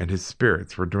 and his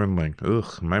spirits were dwindling.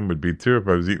 Ugh, mine would be too if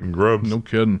I was eating grubs. No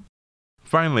kidding.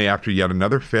 Finally, after yet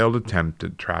another failed attempt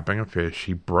at trapping a fish,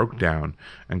 he broke down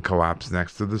and collapsed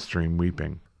next to the stream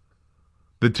weeping.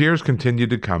 The tears continued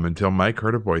to come until Mike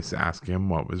heard a voice asking him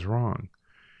what was wrong.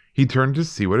 He turned to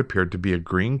see what appeared to be a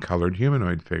green-colored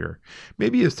humanoid figure,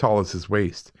 maybe as tall as his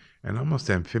waist, and almost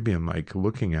amphibian-like,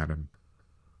 looking at him.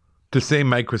 To say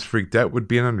Mike was freaked out would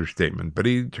be an understatement, but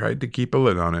he tried to keep a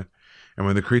lid on it, and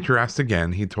when the creature asked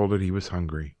again, he told it he was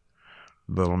hungry.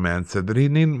 The little man said that he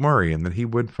needn't worry and that he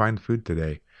would find food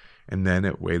today, and then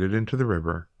it waded into the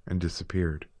river and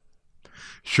disappeared.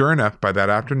 Sure enough, by that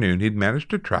afternoon, he'd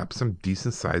managed to trap some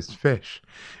decent-sized fish,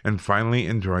 and finally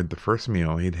enjoyed the first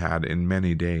meal he'd had in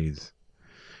many days.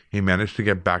 He managed to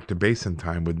get back to base in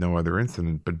time with no other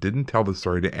incident, but didn't tell the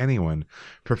story to anyone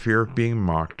for fear of being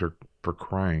mocked or for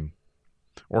crying,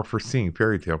 or for seeing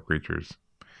fairy tale creatures.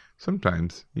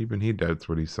 Sometimes even he doubts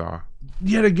what he saw.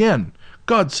 Yet again,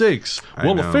 God's sakes.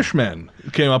 Well, the fishman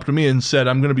came up to me and said,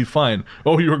 I'm going to be fine.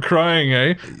 Oh, you were crying,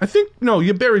 eh? I think, no,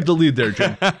 you buried the lead there,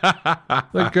 Jim.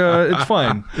 It's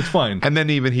fine. It's fine. And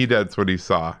then even he doubts what he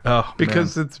saw. Oh,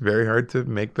 because it's very hard to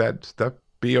make that stuff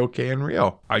be okay and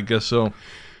real. I guess so.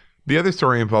 The other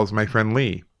story involves my friend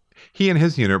Lee. He and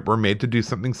his unit were made to do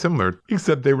something similar,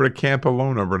 except they were to camp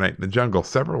alone overnight in the jungle,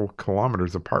 several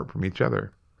kilometers apart from each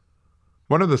other.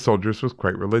 One of the soldiers was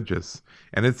quite religious,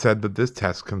 and it said that this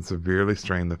test can severely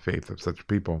strain the faith of such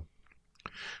people.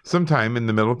 Sometime in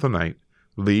the middle of the night,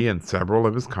 Lee and several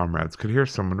of his comrades could hear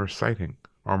someone reciting,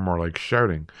 or more like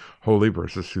shouting, holy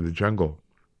verses through the jungle.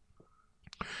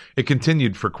 It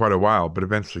continued for quite a while, but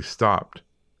eventually stopped.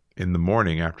 In the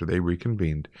morning, after they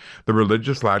reconvened, the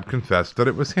religious lad confessed that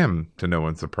it was him, to no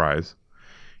one's surprise.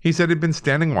 He said he'd been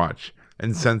standing watch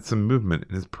and sensed some movement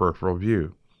in his peripheral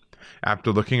view.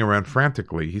 After looking around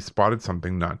frantically, he spotted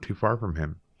something not too far from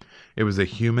him. It was a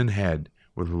human head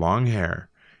with long hair,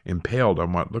 impaled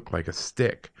on what looked like a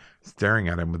stick, staring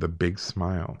at him with a big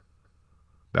smile.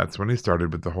 That's when he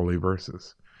started with the holy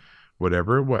verses.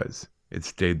 Whatever it was, it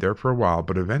stayed there for a while,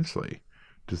 but eventually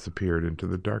disappeared into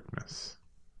the darkness.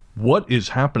 What is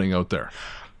happening out there?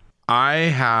 I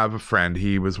have a friend.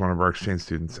 He was one of our exchange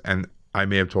students, and I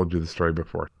may have told you the story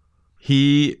before.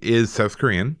 He is South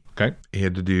Korean. Okay. He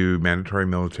had to do mandatory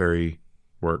military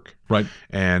work. Right.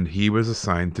 And he was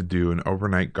assigned to do an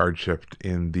overnight guard shift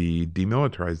in the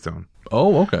demilitarized zone.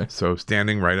 Oh, okay. So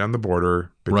standing right on the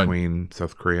border between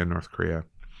South Korea and North Korea.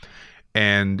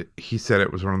 And he said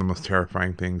it was one of the most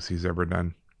terrifying things he's ever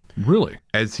done. Really?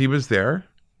 As he was there,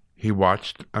 he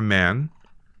watched a man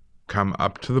come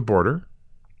up to the border,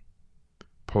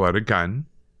 pull out a gun,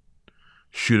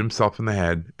 shoot himself in the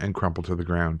head, and crumple to the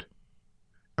ground.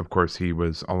 Of course, he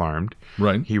was alarmed.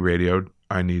 Right. He radioed,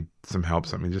 I need some help.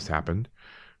 Something just happened.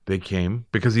 They came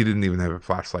because he didn't even have a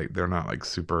flashlight. They're not like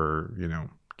super,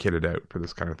 kitted out for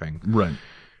this kind of thing. Right.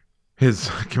 His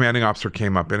commanding officer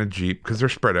came up in a Jeep because they're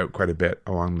spread out quite a bit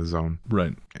along the zone.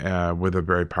 Right. With a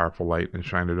very powerful light and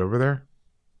shined it over there.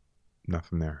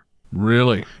 Nothing there.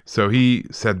 Really? So he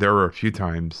said there were a few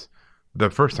times, the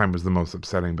first time was the most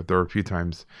upsetting, but there were a few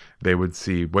times they would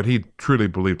see what he truly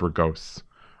believed were ghosts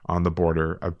on the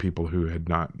border of people who had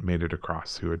not made it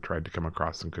across, who had tried to come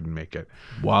across and couldn't make it.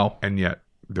 Wow. And yet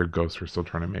their ghosts were still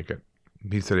trying to make it.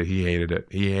 He said he hated it.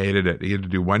 He hated it. He had to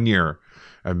do 1 year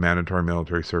of mandatory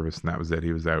military service, and that was it.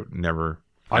 He was out. Never.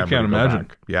 I can't imagine.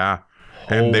 Back. Yeah.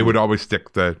 And they would always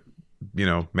stick the,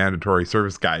 mandatory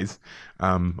service guys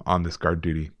on this guard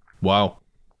duty. Wow.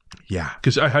 Yeah.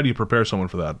 Because how do you prepare someone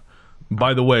for that?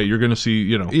 By the way, you're going to see,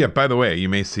 Yeah, by the way, you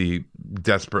may see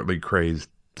desperately crazed,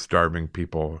 starving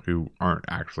people who aren't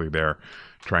actually there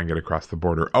try and get across the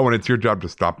border. Oh, and it's your job to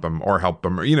stop them or help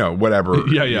them or, whatever.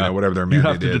 Yeah. Whatever their mandate is. You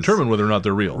have to determine whether or not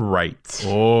they're real. Right.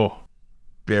 Oh.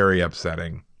 Very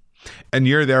upsetting. And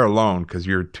you're there alone because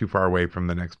you're too far away from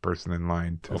the next person in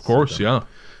line. Of course, yeah.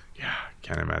 Yeah,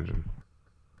 can't imagine.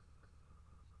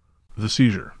 The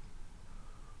seizure.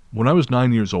 When I was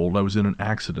 9 years old, I was in an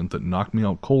accident that knocked me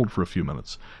out cold for a few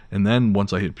minutes, and then,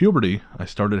 once I hit puberty, I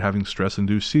started having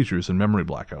stress-induced seizures and memory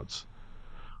blackouts.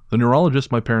 The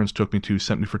neurologist my parents took me to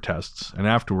sent me for tests, and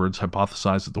afterwards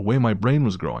hypothesized that the way my brain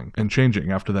was growing and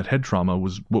changing after that head trauma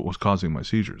was what was causing my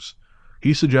seizures.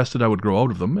 He suggested I would grow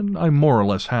out of them, and I more or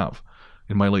less have.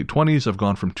 In my late 20s, I've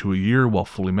gone from 2 a year while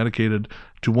fully medicated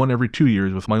to 1 every 2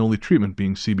 years, with my only treatment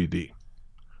being CBD.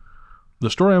 The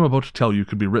story I'm about to tell you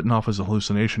could be written off as a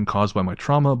hallucination caused by my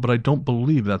trauma, but I don't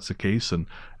believe that's the case, and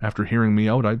after hearing me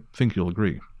out, I think you'll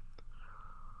agree.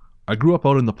 I grew up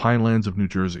out in the Pinelands of New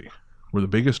Jersey, where the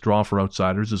biggest draw for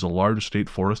outsiders is a large state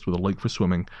forest with a lake for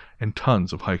swimming and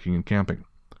tons of hiking and camping.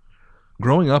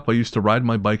 Growing up, I used to ride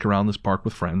my bike around this park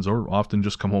with friends, or often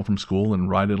just come home from school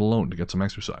and ride it alone to get some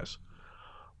exercise.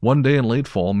 One day in late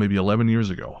fall, maybe 11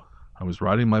 years ago, I was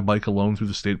riding my bike alone through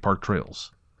the state park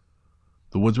trails.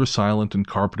 The woods were silent and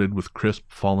carpeted with crisp,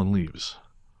 fallen leaves.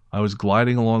 I was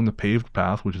gliding along the paved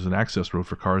path, which is an access road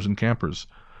for cars and campers,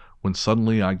 when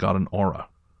suddenly I got an aura.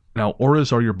 Now,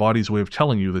 auras are your body's way of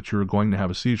telling you that you're going to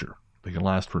have a seizure. They can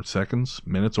last for seconds,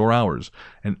 minutes, or hours,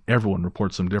 and everyone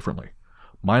reports them differently.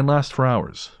 Mine last for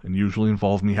hours, and usually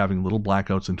involve me having little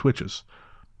blackouts and twitches.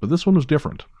 But this one was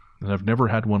different, and I've never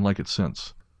had one like it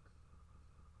since.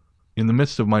 In the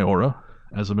midst of my aura,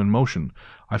 as I'm in motion,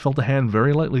 I felt a hand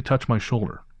very lightly touch my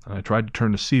shoulder, and I tried to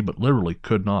turn to see, but literally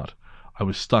could not. I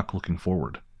was stuck looking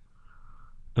forward.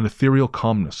 An ethereal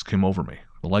calmness came over me,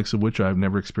 the likes of which I have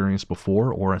never experienced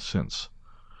before or since.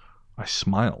 I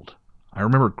smiled. I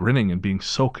remember grinning and being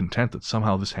so content that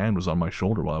somehow this hand was on my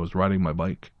shoulder while I was riding my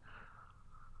bike.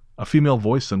 A female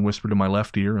voice then whispered in my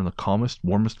left ear in the calmest,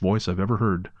 warmest voice I've ever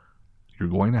heard, "You're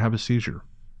going to have a seizure,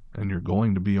 and you're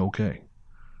going to be okay."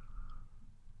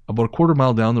 About a quarter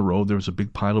mile down the road, there was a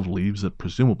big pile of leaves that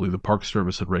presumably the Park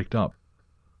Service had raked up.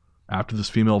 After this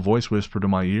female voice whispered in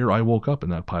my ear, I woke up in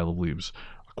that pile of leaves,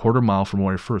 a quarter mile from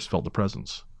where I first felt the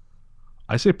presence.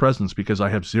 I say presence because I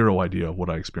have zero idea what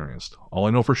I experienced. All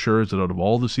I know for sure is that out of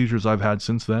all the seizures I've had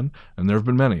since then, and there have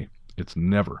been many, it's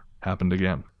never happened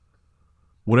again.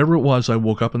 Whatever it was, I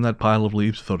woke up in that pile of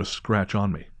leaves without a scratch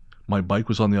on me. My bike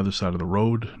was on the other side of the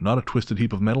road, not a twisted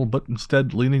heap of metal, but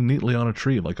instead leaning neatly on a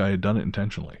tree like I had done it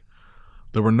intentionally.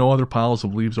 There were no other piles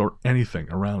of leaves or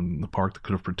anything around in the park that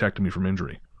could have protected me from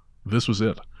injury. This was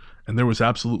it, and there was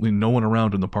absolutely no one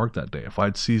around in the park that day. If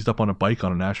I'd seized up on a bike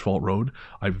on an asphalt road,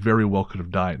 I very well could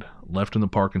have died, left in the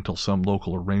park until some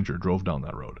local or ranger drove down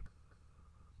that road.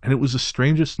 And it was the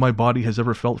strangest my body has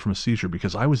ever felt from a seizure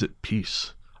because I was at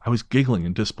peace. I was giggling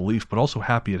in disbelief, but also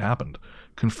happy it happened.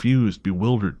 Confused,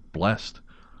 bewildered, blessed.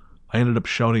 I ended up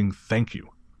shouting "thank you"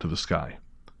 to the sky.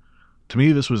 To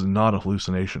me, this was not a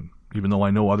hallucination, even though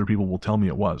I know other people will tell me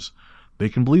it was. They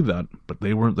can believe that, but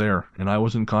they weren't there, and I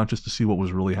wasn't conscious to see what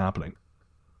was really happening.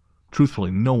 Truthfully,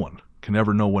 no one can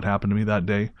ever know what happened to me that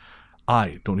day.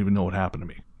 I don't even know what happened to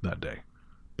me that day.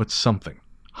 But something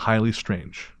highly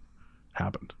strange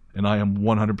happened, and I am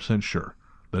 100% sure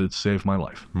that it saved my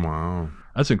life. Wow.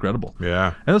 That's incredible.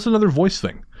 Yeah. And that's another voice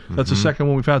thing. That's the second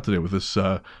one we've had today with this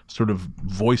sort of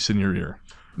voice in your ear.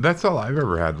 That's all I've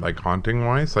ever had, like haunting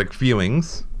wise, like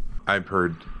feelings. I've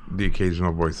heard the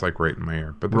occasional voice like right in my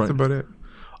ear, but that's about it.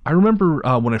 I remember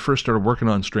when I first started working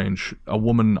on Strange, a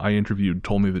woman I interviewed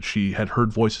told me that she had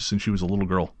heard voices since she was a little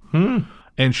girl.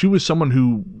 And she was someone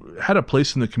who had a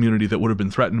place in the community that would have been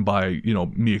threatened by,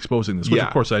 me exposing this, which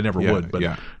of course I never would.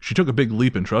 But she took a big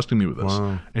leap in trusting me with this.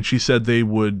 Wow. And she said they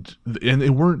would, and they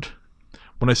weren't,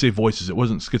 when I say voices, it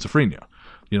wasn't schizophrenia.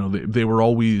 They were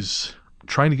always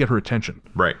trying to get her attention.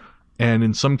 Right. And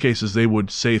in some cases, they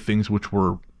would say things which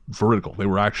were veridical. They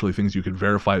were actually things you could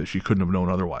verify that she couldn't have known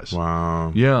otherwise.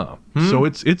 Wow. Yeah. So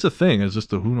it's a thing. It's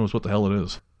just who knows what the hell it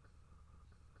is.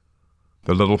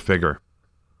 The little figure.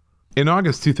 In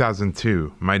August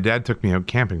 2002, my dad took me out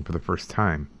camping for the first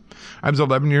time. I was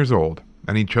 11 years old,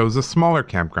 and he chose a smaller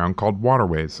campground called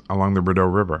Waterways along the Rideau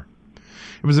River.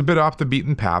 It was a bit off the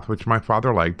beaten path, which my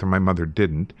father liked and my mother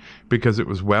didn't, because it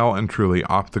was well and truly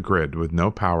off the grid with no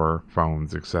power,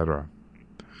 phones, etc.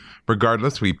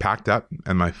 Regardless, we packed up,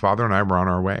 and my father and I were on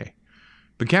our way.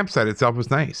 The campsite itself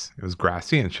was nice. It was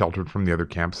grassy and sheltered from the other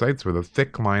campsites with a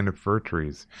thick line of fir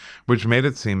trees, which made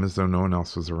it seem as though no one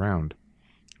else was around.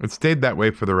 It stayed that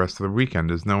way for the rest of the weekend,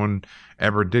 as no one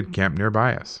ever did camp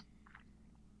nearby us.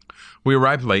 We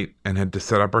arrived late and had to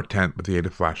set up our tent with the aid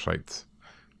of flashlights.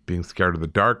 Being scared of the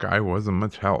dark, I wasn't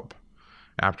much help.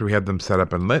 After we had them set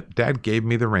up and lit, Dad gave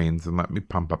me the reins and let me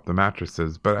pump up the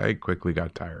mattresses, but I quickly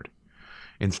got tired.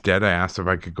 Instead, I asked if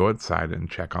I could go outside and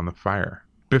check on the fire.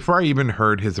 Before I even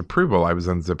heard his approval, I was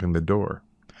unzipping the door.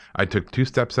 I took 2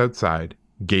 steps outside,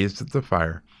 gazed at the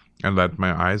fire, and let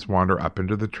my eyes wander up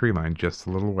into the tree line just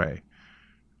a little way.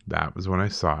 That was when I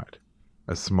saw it.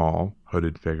 A small,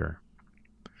 hooded figure.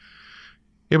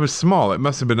 It was small. It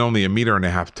must have been only 1.5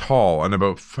 meters tall and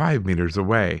about 5 meters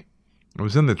away. It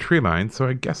was in the tree line, so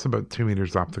I guess about 2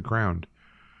 meters off the ground.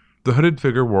 The hooded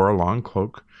figure wore a long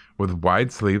cloak with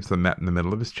wide sleeves that met in the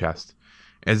middle of his chest,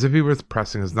 as if he was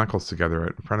pressing his knuckles together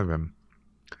out in front of him.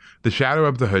 The shadow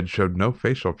of the hood showed no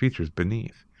facial features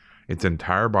beneath. Its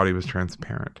entire body was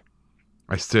transparent.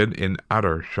 I stood in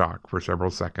utter shock for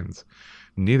several seconds.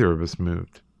 Neither of us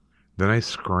moved. Then I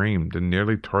screamed and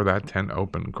nearly tore that tent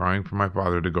open, crying for my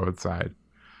father to go outside.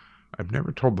 I've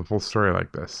never told the full story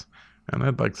like this, and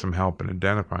I'd like some help in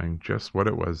identifying just what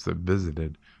it was that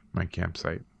visited my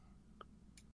campsite.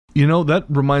 You know, that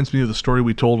reminds me of the story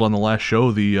we told on the last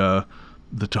show, the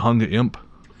Tahunga Imp.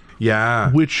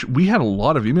 Yeah. Which we had a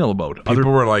lot of email about.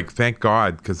 People were like, thank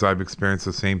God, because I've experienced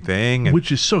the same thing. And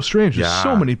which is so strange. There's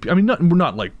so many, I mean, we're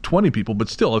not like 20 people, but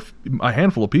still a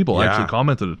handful of people actually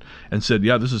commented and said,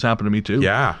 yeah, this has happened to me too.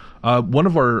 Yeah. One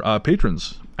of our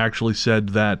patrons actually said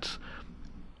that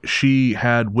she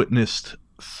had witnessed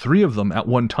 3 of them at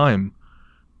one time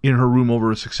in her room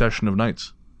over a succession of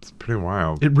nights. It's pretty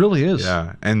wild. It really is.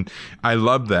 Yeah. And I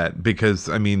love that because,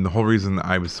 I mean, the whole reason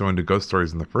I was so into ghost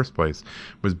stories in the first place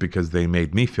was because they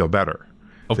made me feel better.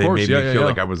 They made me feel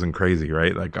like I wasn't crazy,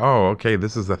 right? Like, oh, okay,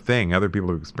 this is a thing. Other people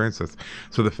have experienced this.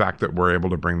 So the fact that we're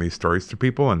able to bring these stories to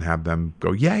people and have them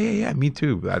go, yeah, me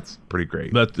too. That's pretty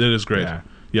great. It is great.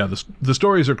 Yeah, the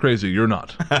stories are crazy. You're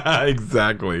not.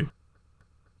 Exactly.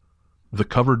 The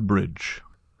Covered Bridge.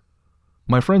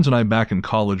 My friends and I back in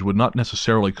college would not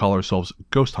necessarily call ourselves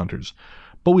ghost hunters,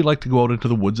 but we like to go out into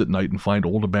the woods at night and find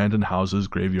old abandoned houses,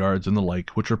 graveyards, and the like,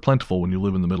 which are plentiful when you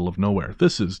live in the middle of nowhere.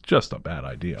 This is just a bad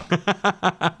idea.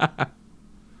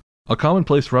 A common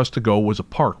place for us to go was a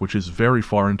park which is very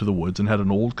far into the woods and had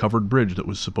an old covered bridge that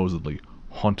was supposedly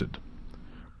haunted.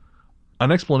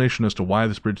 An explanation as to why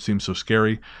this bridge seems so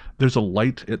scary: there's a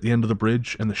light at the end of the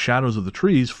bridge, and the shadows of the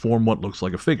trees form what looks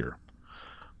like a figure.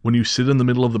 When you sit in the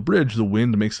middle of the bridge, the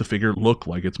wind makes the figure look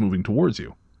like it's moving towards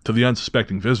you. To the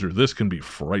unsuspecting visitor, this can be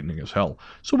frightening as hell,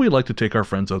 so we like to take our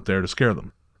friends out there to scare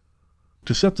them.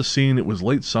 To set the scene, it was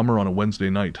late summer on a Wednesday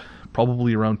night,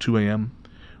 probably around 2 a.m.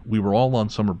 We were all on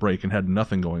summer break and had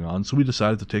nothing going on, so we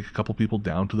decided to take a couple people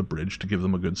down to the bridge to give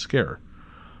them a good scare.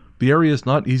 The area is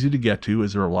not easy to get to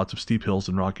as there are lots of steep hills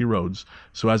and rocky roads,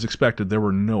 so as expected there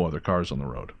were no other cars on the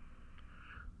road.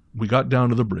 We got down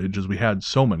to the bridge as we had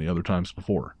so many other times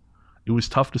before. It was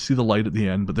tough to see the light at the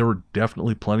end, but there were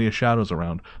definitely plenty of shadows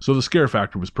around, so the scare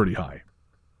factor was pretty high.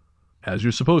 As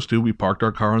you're supposed to, we parked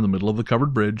our car in the middle of the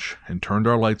covered bridge and turned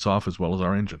our lights off as well as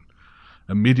our engine.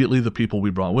 Immediately the people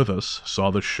we brought with us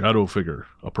saw the shadow figure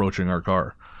approaching our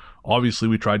car. Obviously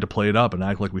we tried to play it up and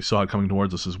act like we saw it coming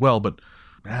towards us as well, but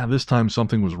this time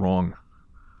something was wrong.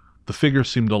 The figure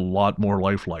seemed a lot more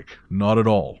lifelike, not at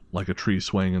all like a tree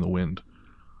swaying in the wind.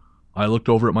 I looked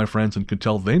over at my friends and could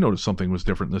tell they noticed something was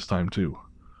different this time too.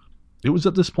 It was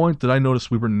at this point that I noticed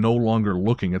we were no longer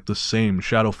looking at the same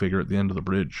shadow figure at the end of the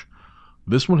bridge.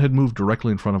 This one had moved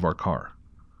directly in front of our car.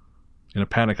 In a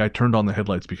panic, I turned on the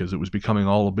headlights because it was becoming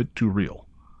all a bit too real.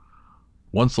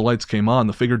 Once the lights came on,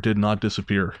 the figure did not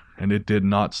disappear, and it did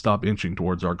not stop inching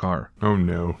towards our car. Oh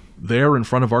no. There in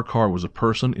front of our car was a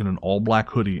person in an all-black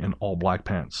hoodie and all-black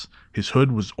pants. His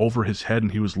hood was over his head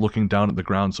and he was looking down at the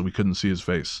ground so we couldn't see his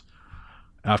face.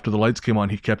 After the lights came on,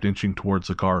 he kept inching towards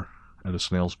the car at a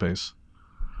snail's pace.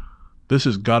 This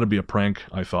has got to be a prank,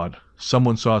 I thought.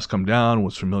 Someone saw us come down,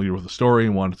 was familiar with the story,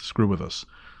 and wanted to screw with us.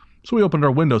 So we opened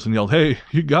our windows and yelled, "Hey,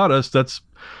 you got us, that's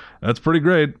pretty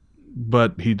great."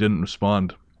 But he didn't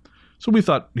respond. So we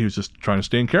thought he was just trying to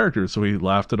stay in character, so we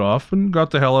laughed it off and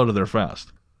got the hell out of there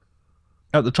fast.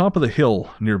 At the top of the hill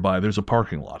nearby, there's a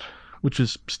parking lot, which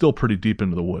is still pretty deep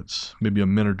into the woods, maybe a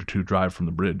minute or two drive from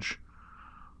the bridge.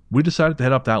 We decided to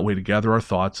head up that way to gather our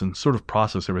thoughts and sort of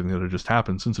process everything that had just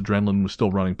happened since adrenaline was still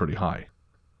running pretty high.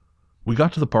 We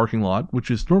got to the parking lot,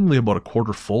 which is normally about a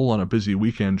quarter full on a busy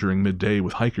weekend during midday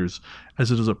with hikers,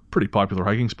 as it is a pretty popular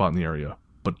hiking spot in the area.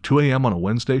 But 2 a.m. on a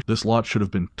Wednesday, this lot should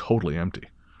have been totally empty.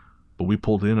 But we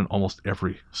pulled in and almost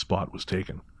every spot was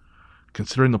taken.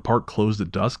 Considering the park closed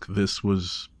at dusk, this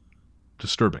was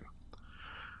disturbing.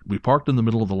 We parked in the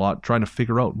middle of the lot trying to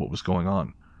figure out what was going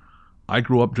on. I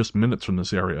grew up just minutes from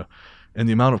this area, and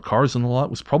the amount of cars in the lot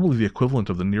was probably the equivalent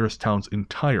of the nearest town's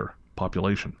entire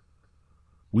population.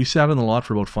 We sat in the lot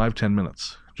for about 5-10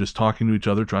 minutes, just talking to each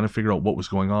other, trying to figure out what was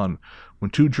going on, when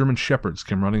 2 German shepherds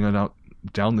came running out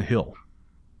down the hill.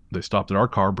 They stopped at our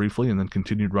car briefly and then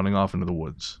continued running off into the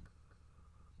woods.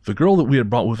 The girl that we had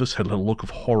brought with us had a look of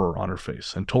horror on her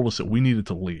face and told us that we needed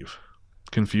to leave.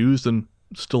 Confused and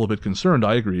still a bit concerned,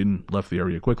 I agreed and left the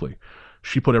area quickly.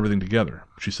 She put everything together.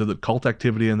 She said that cult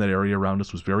activity in that area around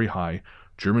us was very high.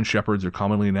 German shepherds are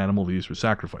commonly an animal used for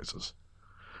sacrifices.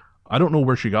 I don't know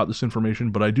where she got this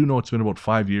information, but I do know it's been about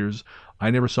 5 years. I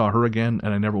never saw her again,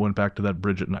 and I never went back to that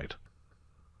bridge at night.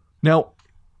 Now,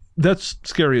 that's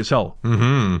scary as hell.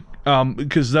 Mm-hmm.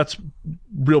 Because that's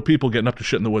real people getting up to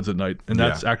shit in the woods at night, and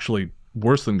that's actually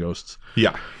worse than ghosts.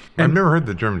 Yeah. I've never heard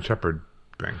the German Shepherd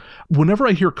thing. Whenever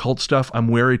I hear cult stuff, I'm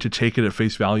wary to take it at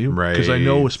face value. Right. Because I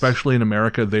know, especially in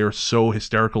America, they are so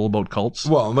hysterical about cults.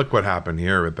 Well, and look what happened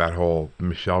here with that whole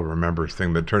Michelle Remembers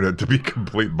thing that turned out to be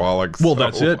complete bollocks. Well,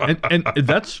 that's it. And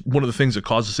that's one of the things that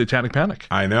caused the satanic panic.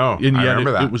 I know. And I yet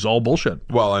remember that. It was all bullshit.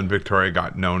 Well, and Victoria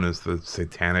got known as the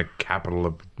satanic capital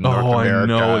of North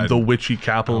America. I know. And the witchy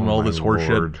capital and all this horseshit.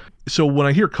 Lord. So when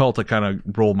I hear cult, I kind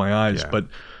of roll my eyes. Yeah. But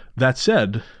that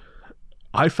said,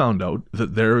 I found out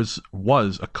that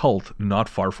was a cult not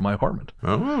far from my apartment.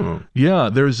 Oh. Yeah,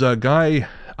 there's a guy,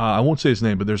 I won't say his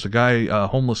name, but there's a guy,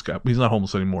 homeless guy. He's not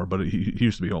homeless anymore, but he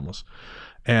used to be homeless.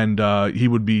 And he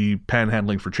would be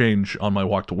panhandling for change on my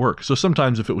walk to work. So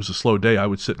sometimes if it was a slow day, I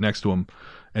would sit next to him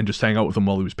and just hang out with him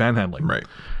while he was panhandling. Right.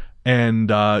 And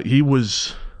he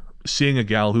was seeing a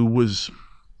gal who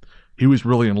he was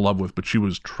really in love with, but she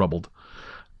was troubled.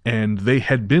 And they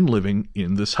had been living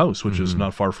in this house, which is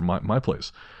not far from my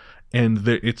place. And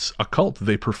it's a cult.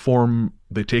 They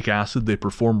take acid, they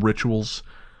perform rituals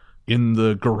in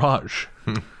the garage.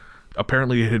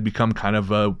 Apparently it had become kind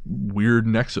of a weird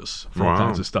nexus for all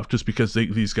kinds of stuff, just because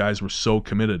these guys were so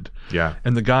committed. Yeah.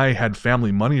 And the guy had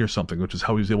family money or something, which is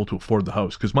how he was able to afford the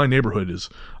house. Because my neighborhood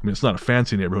it's not a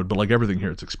fancy neighborhood, but like everything here,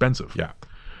 it's expensive. Yeah.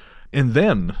 And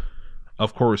then,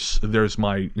 of course, there's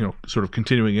my, sort of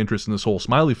continuing interest in this whole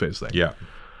smiley face thing. Yeah.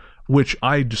 Which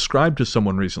I described to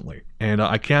someone recently. And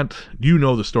I can't,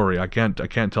 the story. I can't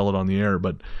tell it on the air,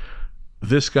 but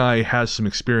this guy has some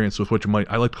experience with which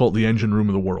I like to call it the engine room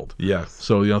of the world. Yes.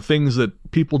 So, things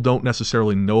that people don't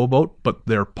necessarily know about, but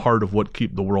they're part of what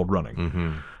keep the world running.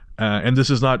 Mm-hmm. And this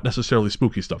is not necessarily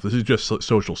spooky stuff. This is just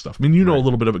social stuff. I mean, you know a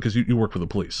little bit of it because you work for the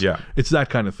police. Yeah. It's that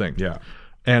kind of thing. Yeah.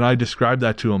 And I described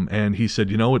that to him, and he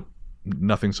said,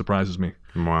 nothing surprises me.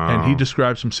 Wow. And he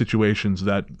described some situations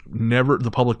that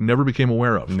the public never became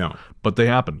aware of. No. But they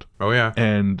happened. Oh, yeah.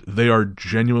 And they are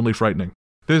genuinely frightening.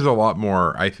 There's a lot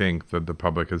more, I think, that the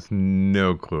public has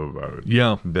no clue about.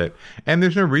 Yeah. And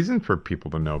there's no reason for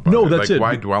people to know about it. No, that's it.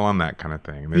 Why dwell on that kind of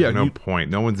thing? There's no point.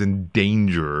 No one's in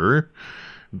danger,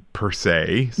 per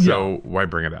se. So why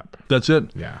bring it up? That's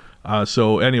it. Yeah.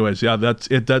 So anyways, that's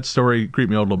it. That story creeped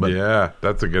me out a little bit. Yeah,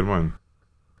 that's a good one.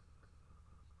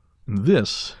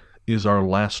 This is our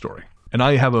last story. And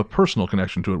I have a personal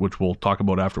connection to it, which we'll talk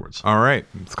about afterwards. All right.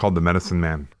 It's called The Medicine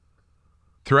Man.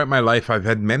 Throughout my life, I've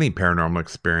had many paranormal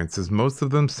experiences, most of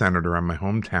them centered around my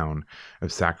hometown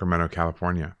of Sacramento,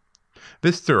 California.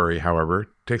 This story, however,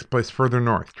 takes place further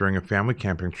north during a family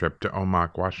camping trip to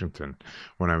Omak, Washington,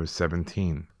 when I was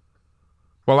 17.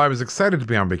 While I was excited to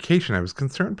be on vacation, I was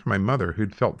concerned for my mother,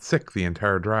 who'd felt sick the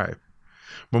entire drive.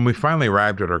 When we finally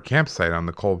arrived at our campsite on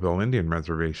the Colville Indian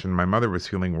Reservation, my mother was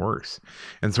feeling worse,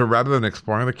 and so rather than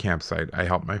exploring the campsite, I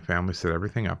helped my family set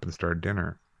everything up and start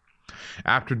dinner.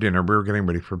 After dinner, we were getting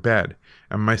ready for bed,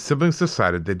 and my siblings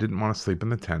decided they didn't want to sleep in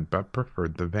the tent but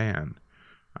preferred the van.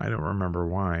 I don't remember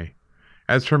why.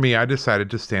 As for me, I decided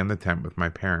to stay in the tent with my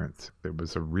parents. It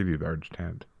was a really large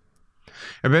tent.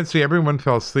 Eventually, everyone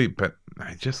fell asleep, but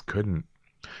I just couldn't.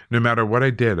 No matter what I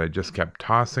did, I just kept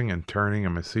tossing and turning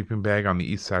in my sleeping bag on the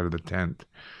east side of the tent.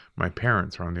 My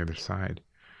parents were on the other side.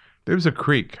 There was a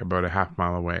creek about a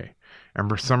half-mile away, and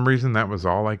for some reason that was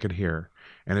all I could hear,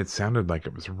 and it sounded like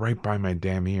it was right by my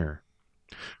damn ear.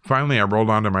 Finally, I rolled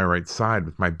onto my right side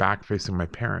with my back facing my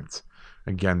parents.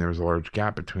 Again, there was a large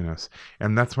gap between us,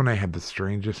 and that's when I had the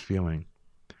strangest feeling.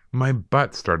 My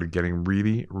butt started getting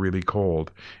really, really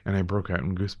cold, and I broke out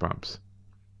in goosebumps.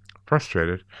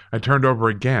 Frustrated, I turned over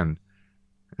again,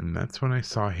 and that's when I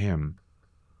saw him.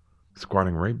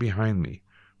 Squatting right behind me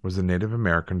was a Native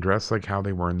American dressed like how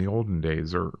they were in the olden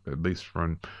days, or at least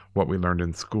from what we learned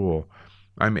in school.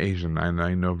 I'm Asian, and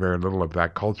I know very little of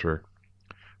that culture.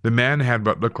 The man had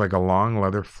what looked like a long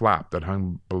leather flap that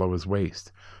hung below his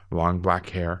waist, long black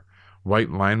hair,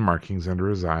 white line markings under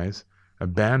his eyes, a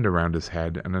band around his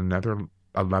head, and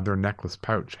a leather necklace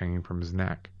pouch hanging from his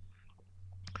neck.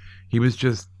 He was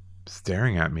just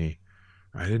staring at me.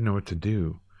 I didn't know what to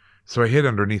do, so I hid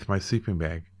underneath my sleeping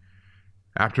bag.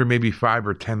 After maybe 5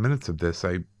 or 10 minutes of this,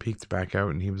 I peeked back out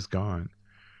and he was gone.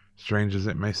 Strange as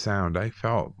it may sound, I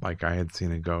felt like I had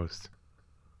seen a ghost.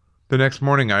 The next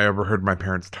morning, I overheard my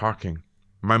parents talking.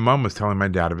 My mom was telling my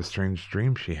dad of a strange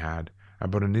dream she had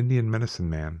about an Indian medicine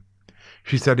man.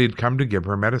 She said he'd come to give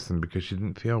her medicine because she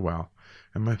didn't feel well,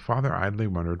 and my father idly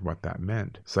wondered what that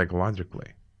meant,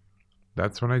 psychologically.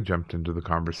 That's when I jumped into the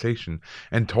conversation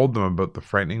and told them about the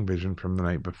frightening vision from the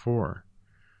night before.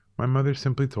 My mother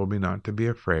simply told me not to be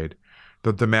afraid,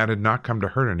 that the man had not come to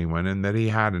hurt anyone, and that he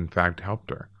had, in fact,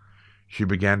 helped her. She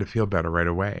began to feel better right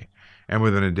away, and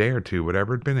within a day or two,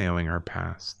 whatever had been ailing her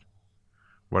passed.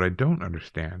 What I don't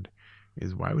understand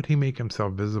is why would he make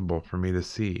himself visible for me to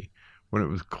see when it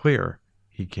was clear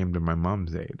he came to my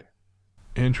mom's aid?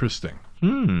 Interesting.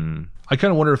 I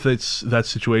kind of wonder if it's that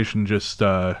situation just,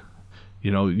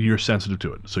 you're sensitive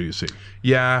to it, so you see.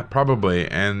 Yeah, probably.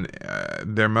 And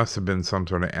there must have been some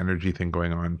sort of energy thing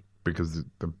going on because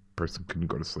the person couldn't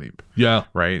go to sleep. Yeah.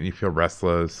 Right? And you feel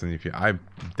restless, and I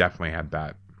definitely had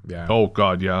that. Yeah. Oh,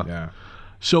 God, yeah. Yeah.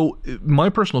 So my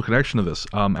personal connection to this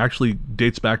actually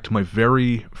dates back to my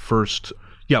very first,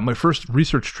 my first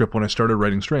research trip when I started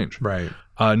writing Strange. Right.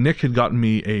 Nick had gotten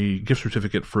me a gift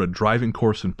certificate for a driving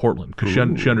course in Portland because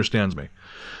she understands me.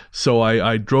 So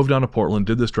I drove down to Portland,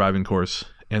 did this driving course,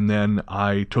 and then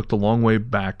I took the long way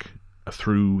back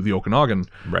through the Okanagan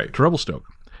to Revelstoke.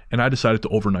 And I decided to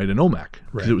overnight in Omak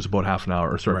because it was about half an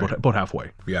hour, about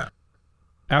halfway. Yeah.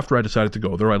 After I decided to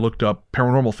go there, I looked up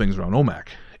paranormal things around Omak.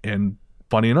 And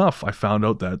funny enough, I found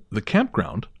out that the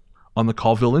campground on the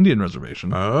Colville Indian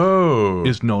Reservation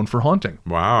is known for haunting.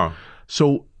 Wow.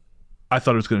 So I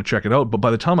thought I was going to check it out, but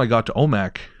by the time I got to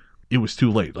Omak, it was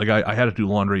too late. Like I had to do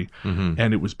laundry,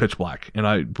 and it was pitch black.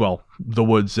 And the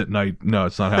woods at night, no,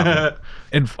 it's not happening.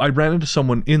 And I ran into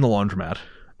someone in the laundromat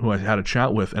who I had a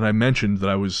chat with, and I mentioned that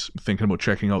I was thinking about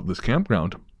checking out this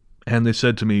campground. And they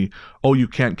said to me, "Oh, you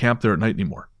can't camp there at night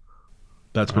anymore.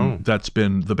 That's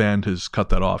been the band has cut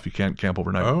that off. You can't camp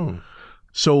overnight." Oh.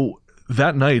 So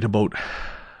that night, about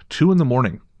 2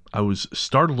 a.m, I was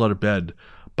startled out of bed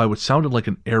by what sounded like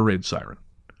an air raid siren.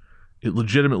 It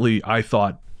legitimately, I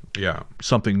thought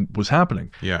something was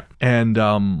happening. Yeah. And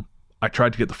I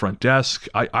tried to get the front desk.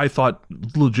 I thought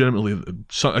legitimately,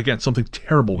 something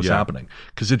terrible was happening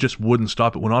because it just wouldn't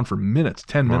stop. It went on for minutes,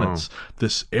 10 minutes,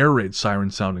 this air raid siren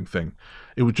sounding thing.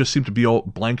 It would just seem to be all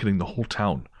blanketing the whole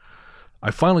town. I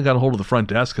finally got a hold of the front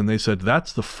desk, and they said,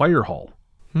 "That's the fire hall.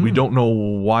 We don't know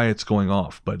why it's going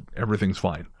off, but everything's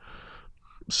fine."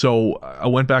 So I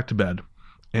went back to bed,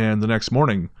 and the next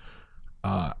morning,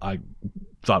 I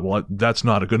thought, well, that's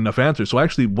not a good enough answer. So I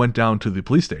actually went down to the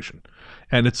police station,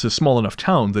 and it's a small enough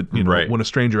town that when a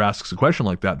stranger asks a question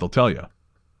like that, they'll tell you.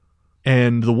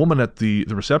 And the woman at the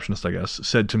receptionist, I guess,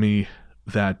 said to me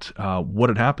that what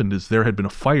had happened is there had been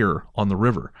a fire on the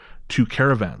river. 2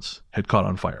 caravans had caught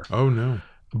on fire. Oh no.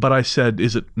 But I said,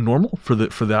 "Is it normal for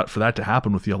that to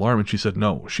happen with the alarm?" And she said,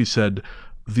 "No." She said,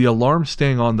 "The alarm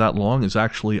staying on that long is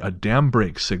actually a dam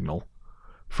break signal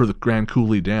for the Grand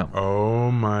Coulee Dam."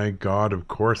 Oh my God, of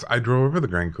course. I drove over the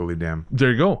Grand Coulee Dam.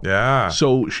 There you go. Yeah.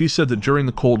 So she said that during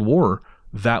the Cold War,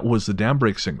 that was the dam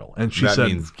break signal. And she said... That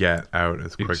means get out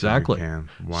as quick as you can.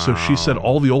 Wow. So she said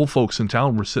all the old folks in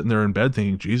town were sitting there in bed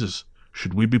thinking, "Jesus,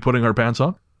 should we be putting our pants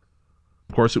on?"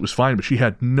 Of course, it was fine, but she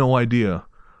had no idea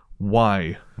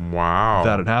why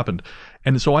that had happened.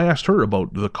 And so I asked her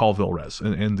about the Colville Res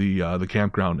and the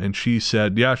campground, and she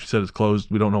said it's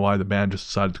closed. We don't know why the band just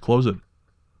decided to close it.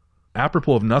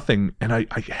 Apropos of nothing, and I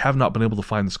have not been able to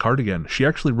find this card again, she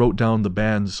actually wrote down the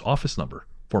band's office number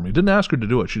for me. Didn't ask her to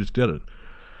do it, she just did it.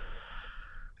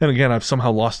 And again, I've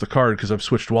somehow lost the card because I've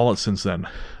switched wallets since then.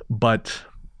 But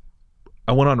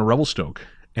I went on to Revelstoke.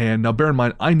 And now bear in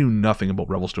mind, I knew nothing about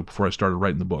Revelstoke before I started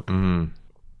writing the book. And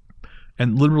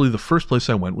literally the first place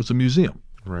I went was a museum.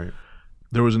 Right.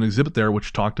 There was an exhibit there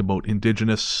which talked about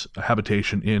indigenous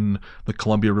habitation in the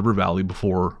Columbia River Valley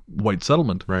before white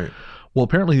settlement. Right. Well,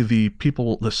 apparently the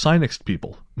Synext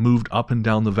people moved up and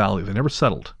down the valley. They never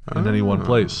settled in any one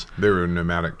place. They were a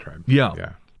nomadic tribe.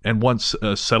 Yeah. And once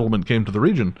a settlement came to the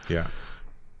region,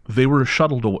 they were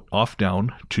shuttled off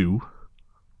down to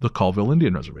the Colville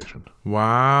Indian Reservation.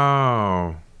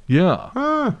 Wow. Yeah.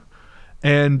 Huh.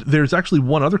 And there's actually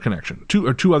one other connection,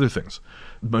 two other things.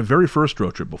 My very first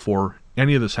road trip before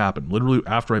any of this happened, literally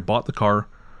after I bought the car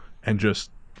and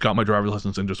just got my driver's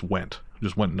license and just went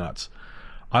nuts.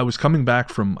 I was coming back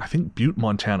from, I think, Butte,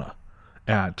 Montana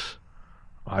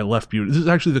I left Butte. This is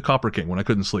actually the Copper King when I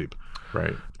couldn't sleep.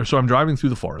 Right. So I'm driving through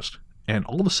the forest, and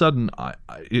all of a sudden,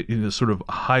 in a sort of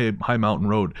high mountain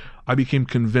road, I became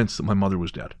convinced that my mother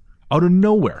was dead. Out of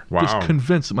nowhere. Wow. Just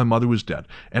convinced that my mother was dead.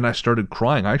 And I started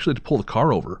crying. I actually had to pull the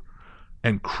car over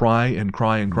and cry and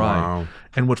cry and cry. Wow.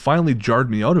 And what finally jarred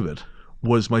me out of it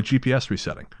was my GPS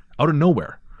resetting. Out of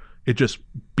nowhere. it just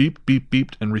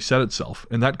beeped and reset itself.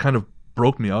 And that kind of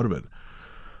broke me out of it.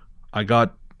 I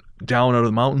got down out of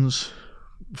the mountains,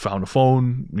 found a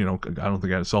phone. I don't think I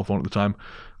had a cell phone at the time.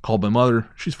 Called my mother.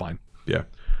 She's fine. Yeah.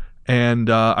 And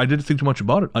I didn't think too much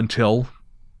about it until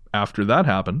after that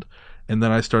happened. And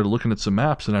then I started looking at some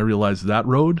maps, and I realized that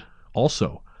road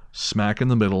also smack in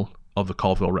the middle of the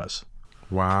Colville Res.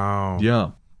 Wow.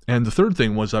 Yeah. And the third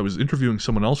thing was I was interviewing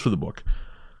someone else for the book,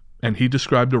 and he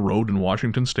described a road in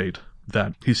Washington State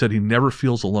that he said he never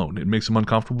feels alone. It makes him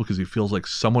uncomfortable because he feels like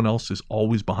someone else is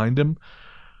always behind him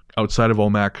outside of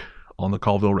Omak on the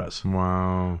Colville Res.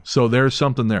 Wow. So there's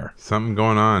something there. Something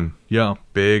going on. Yeah.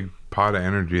 Big pot of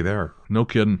energy there. No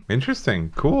kidding.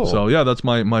 Interesting. Cool. So yeah, that's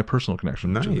my personal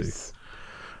connection. Nice.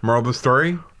 Moral of the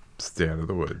story? Stay out of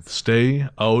the woods. Stay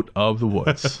out of the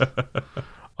woods.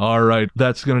 All right.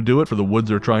 That's going to do it for The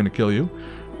Woods Are Trying to Kill You.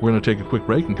 We're going to take a quick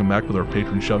break and come back with our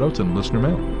patron shoutouts and listener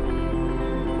mail.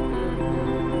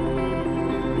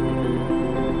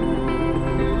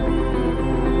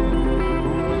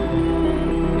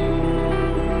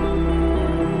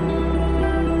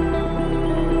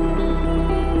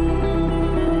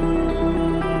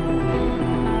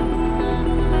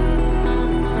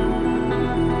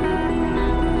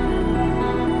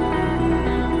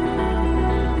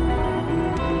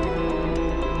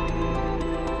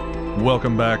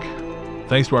 Welcome back.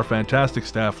 Thanks to our fantastic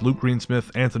staff, Luke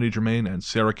Greensmith, Anthony Germain, and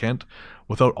Sarah Kent,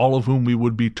 without all of whom we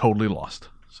would be totally lost.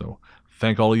 So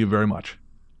thank all of you very much.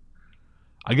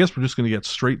 I guess we're just going to get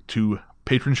straight to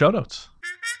patron shoutouts.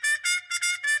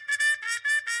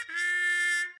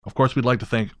 Of course, we'd like to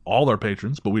thank all our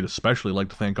patrons, but we'd especially like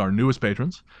to thank our newest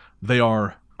patrons. They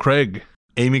are Craig,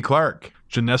 Amy Clark,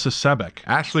 Janessa Sabek,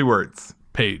 Ashley Wirtz,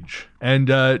 Paige. And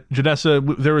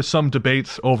Janessa, there was some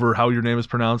debate over how your name is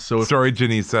pronounced, so sorry,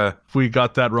 Janessa. if we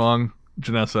got that wrong,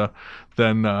 Janessa,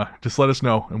 then just let us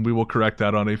know, and we will correct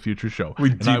that on a future show.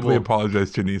 We And deeply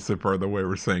apologize, Janessa, for the way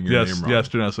we're saying your name wrong. Yes,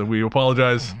 Janessa, we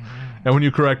apologize. And when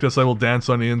you correct us, I will dance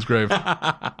on Ian's grave.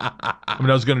 I mean,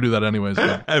 I was going to do that anyways,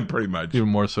 but Pretty much. even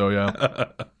more so, yeah.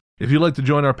 If you'd like to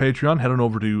join our Patreon, head on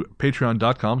over to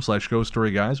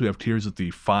patreon.com/GhostStoryGuys. We have tiers at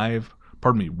the $1,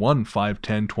 $5,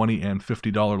 $10, $20, and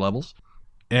 $50 levels.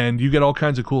 And you get all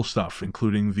kinds of cool stuff,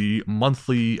 including the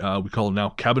monthly, we call it now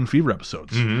Cabin Fever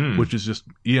episodes, which is just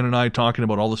Ian and I talking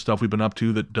about all the stuff we've been up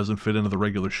to that doesn't fit into the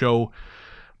regular show.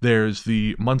 There's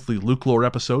the monthly Luke Lore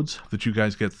episodes that you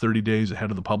guys get 30 days ahead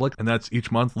of the public, and that's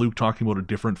each month Luke talking about a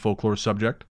different folklore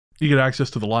subject. You get access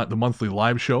to the monthly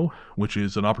live show, which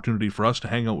is an opportunity for us to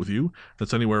hang out with you.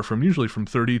 That's anywhere from usually from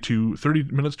 30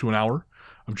 minutes to an hour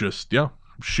of just,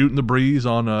 shooting the breeze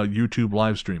on a YouTube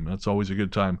live stream. That's always a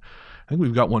good time. I think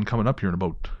we've got one coming up here in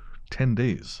about 10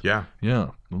 days. Yeah. Yeah,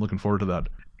 I'm looking forward to that.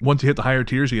 Once you hit the higher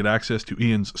tiers, you get access to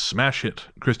Ian's smash hit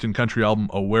Christian country album,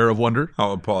 Aware of Wonder.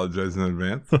 I'll apologize in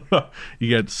advance. You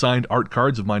get signed art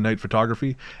cards of my night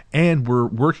photography. And we're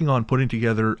working on putting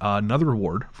together another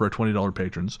reward for our $20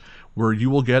 patrons, where you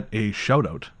will get a shout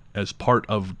out as part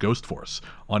of Ghost Force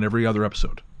on every other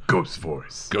episode. Ghost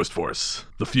Force. Ghost Force.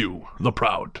 The few, the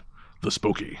proud, the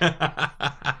spooky.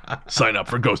 Sign up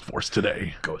for Ghost Force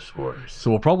today. Ghost Force.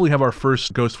 So we'll probably have our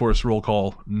first Ghost Force roll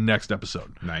call next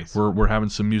episode. Nice. We're having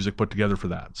some music put together for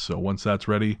that. So once that's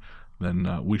ready,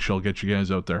 then we shall get you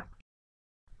guys out there.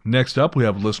 Next up, we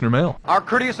have listener mail. Our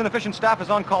courteous and efficient staff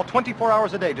is on call 24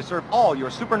 hours a day to serve all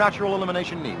your supernatural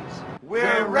elimination needs.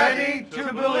 We're ready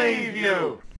to believe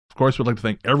you. Of course, we'd like to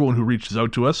thank everyone who reaches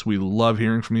out to us. We love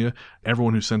hearing from you.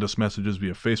 Everyone who sent us messages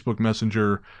via Facebook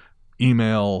Messenger,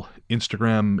 email,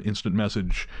 Instagram, instant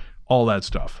message, all that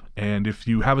stuff. And if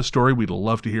you have a story, we'd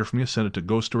love to hear from you. Send it to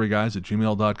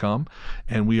ghoststoryguys@gmail.com.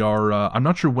 And we are, I'm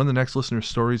not sure when the next Listener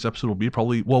Stories episode will be.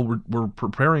 Probably, we're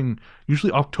preparing,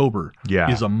 usually October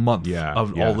is a month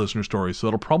of all Listener Stories. So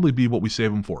it'll probably be what we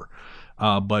save them for.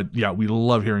 But yeah, we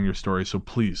love hearing your stories. So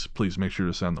please make sure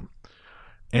to send them.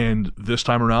 And this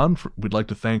time around, we'd like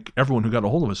to thank everyone who got a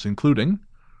hold of us, including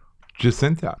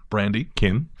Jacinta, Brandy,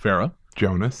 Kim, Farah,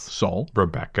 Jonas, Saul,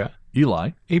 Rebecca, Eli,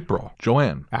 April,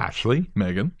 Joanne, Ashley,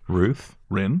 Megan, Ruth,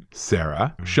 Rin,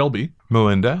 Sarah, Shelby,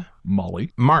 Melinda,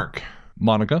 Molly, Mark,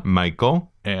 Monica,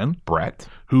 Michael, and Brett,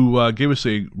 who gave us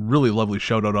a really lovely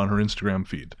shout out on her Instagram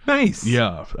feed. Nice.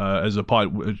 Yeah, as a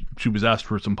she was asked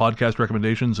for some podcast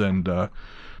recommendations, and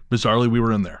bizarrely we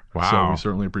were in there. Wow. So we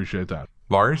certainly appreciate that.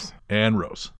 Lars and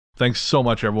Rose. Thanks so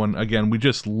much, everyone. Again, we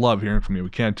just love hearing from you. We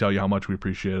can't tell you how much we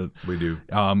appreciate it. We do.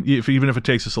 Even if it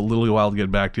takes us a little while to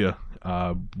get back to you,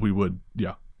 we would,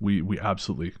 we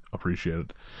absolutely appreciate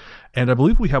it. And I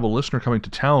believe we have a listener coming to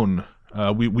town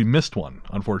We missed one,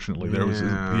 unfortunately. There was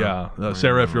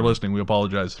Sarah, if you're listening, we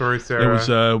apologize. Sorry, Sarah.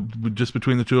 It was just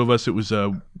between the two of us. It was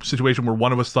a situation where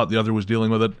one of us thought the other was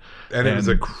dealing with it, and it was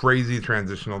a crazy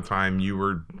transitional time. You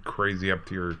were crazy up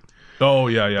to your. Oh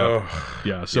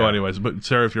yeah. So, anyways, but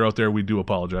Sarah, if you're out there, we do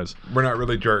apologize. We're not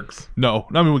really jerks. No,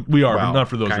 I mean we are, Well, but not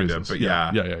for those kind reasons. of, but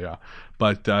yeah.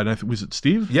 But and I think was it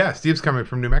Steve? Yeah, Steve's coming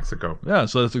from New Mexico. Yeah,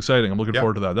 so that's exciting. I'm looking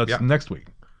forward to that. That's next week.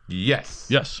 Yes.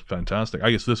 Yes, fantastic.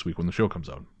 I guess this week when the show comes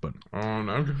out. But oh,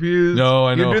 no, I'm confused. No,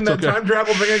 I know. You're doing that time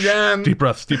travel thing again. Deep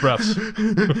breaths.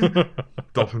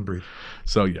 Dolphin breathe.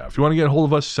 So yeah, if you want to get a hold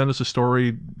of us, send us a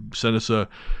story, send us a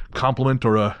compliment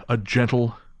or a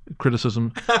gentle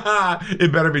criticism.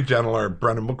 It better be gentle or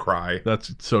Brendan will cry.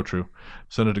 That's so true.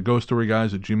 Send it to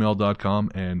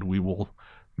ghoststoryguys@gmail.com and we will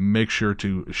make sure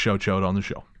to shout you out on the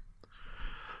show.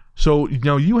 So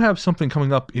now you have something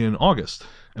coming up in August.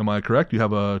 Am I correct? You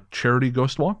have a charity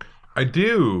ghost walk? I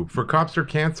do. For Cops for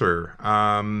Cancer.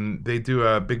 They do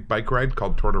a big bike ride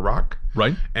called Tour de Rock.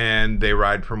 Right. And they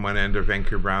ride from one end of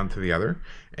Vancouver Brown to the other.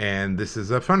 And this is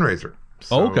a fundraiser.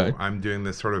 So okay. I'm doing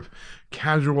this sort of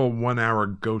casual 1-hour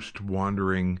ghost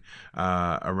wandering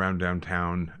around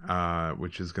downtown,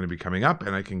 which is going to be coming up,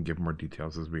 and I can give more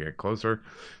details as we get closer.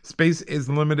 Space is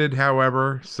limited,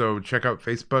 however, so check out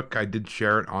Facebook. I did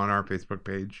share it on our Facebook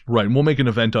page. Right, and we'll make an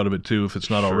event out of it too if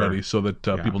it's not Sure. already, so that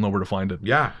people know where to find it.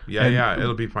 Yeah,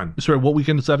 it'll be fun. Sorry, what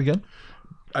weekend is that again?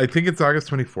 I think it's August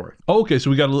 24th. Oh, okay, so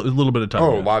we got a little bit of time.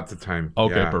 Oh, yet. lots of time.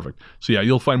 Okay, Yeah. perfect. So yeah,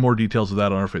 you'll find more details of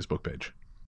that on our Facebook page.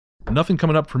 Nothing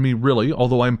coming up for me really,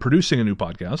 although I'm producing a new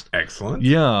podcast. Excellent.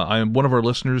 Yeah, I am one of our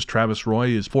listeners, Travis Roy,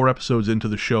 is 4 episodes into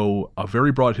the show, A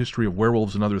Very Broad History of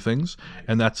Werewolves and Other Things,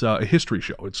 and that's a history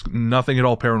show. It's nothing at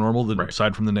all paranormal,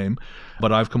 aside from the name,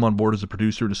 but I've come on board as a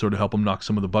producer to sort of help him knock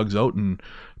some of the bugs out and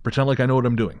pretend like I know what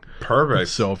I'm doing. Perfect.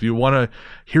 So if you want to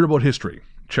hear about history,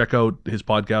 check out his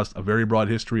podcast, A Very Broad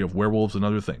History of Werewolves and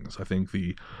Other Things. I think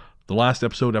the last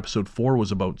episode 4,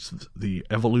 was about the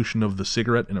evolution of the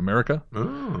cigarette in America.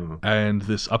 Oh. And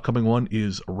this upcoming one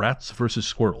is rats versus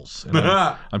squirrels. And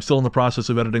I'm still in the process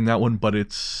of editing that one, but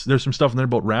there's some stuff in there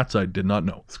about rats I did not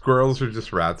know. Squirrels are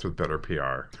just rats with better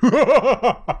PR.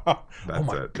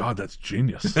 That's it. God, that's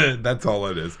genius. That's all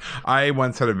it is. I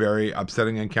once had a very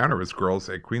upsetting encounter with squirrels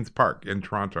at Queen's Park in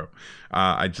Toronto.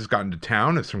 I just got into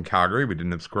town. It's from Calgary. We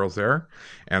didn't have squirrels there.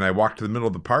 And I walked to the middle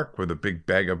of the park with a big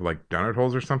bag of like donut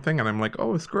holes or something. And I'm like,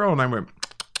 oh, a squirrel. And I went,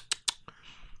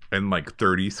 and like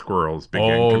 30 squirrels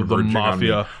began converging on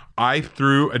me. I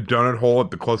threw a donut hole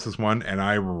at the closest one and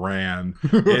I ran.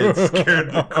 It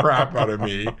scared the crap out of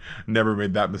me. Never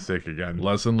made that mistake again.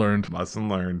 Lesson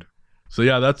learned. So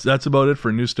yeah, that's about it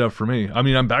for new stuff for me. I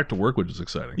mean, I'm back to work, which is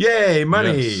exciting. Yay,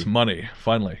 money. Yes, money.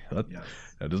 Finally.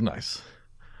 That is nice.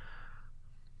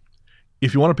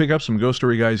 If you want to pick up some Ghost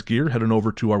Story Guys gear, head on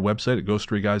over to our website at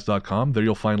ghoststoryguys.com. There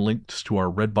you'll find links to our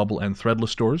Redbubble and Threadless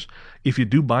stores. If you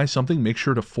do buy something, make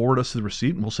sure to forward us the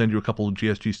receipt, and we'll send you a couple of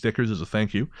GSG stickers as a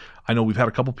thank you. I know we've had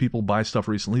a couple people buy stuff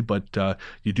recently, but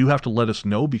you do have to let us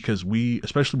know because we,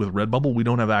 especially with Redbubble, we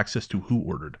don't have access to who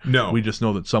ordered. No. We just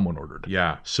know that someone ordered.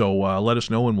 Yeah. So let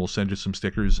us know, and we'll send you some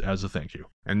stickers as a thank you.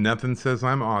 And nothing says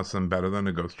I'm awesome better than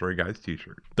a Ghost Story Guys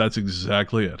t-shirt. That's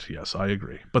exactly it. Yes, I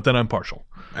agree. But then I'm partial.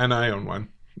 And I own one.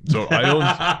 So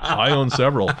I own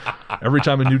several. Every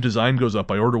time a new design goes up,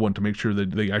 I order one to make sure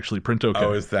that they actually print okay.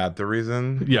 Oh, is that the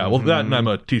reason? Yeah, well, that and I'm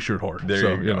a t-shirt whore.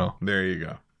 There you go. There you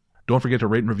go. Don't forget to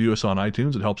rate and review us on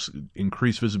iTunes. It helps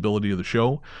increase visibility of the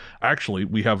show. Actually,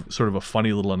 we have sort of a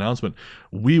funny little announcement.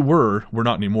 We're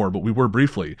not anymore, but we were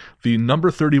briefly, the number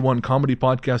 31 comedy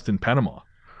podcast in Panama.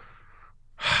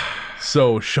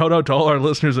 So shout out to all our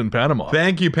listeners in Panama.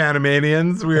 Thank you,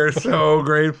 Panamanians. We are so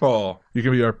grateful. You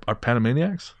can be our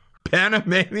Panamaniacs?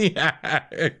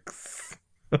 Panamaniacs.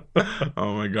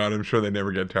 Oh my God, I'm sure they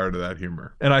never get tired of that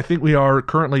humor. And I think we are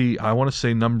currently, I want to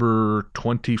say number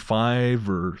 25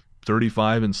 or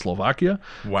 35 in Slovakia.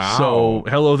 Wow. So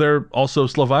hello there, also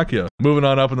Slovakia. Moving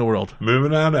on up in the world.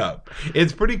 Moving on up.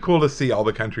 It's pretty cool to see all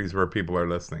the countries where people are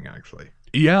listening, actually.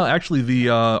 Yeah, actually,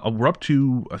 we're up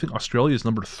to, I think Australia is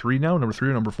number 3 now, number 3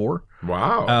 or number 4.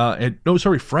 Wow.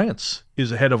 France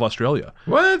is ahead of Australia.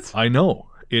 What? I know.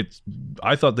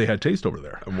 I thought they had taste over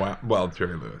there. Wow. Well,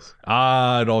 Jerry Lewis.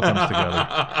 It all comes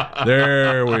together.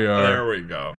 There we are. There we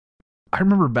go. I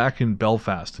remember back in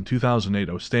Belfast in 2008,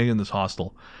 I was staying in this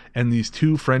hostel, and these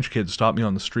 2 French kids stopped me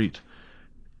on the street.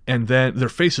 And then their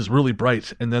faces really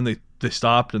bright, and then they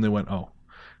stopped and they went, oh.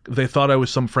 They thought I was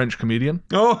some French comedian.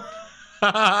 Oh.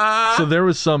 So there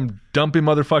was some dumpy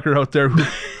motherfucker out there who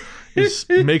is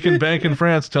making bank in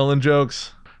France telling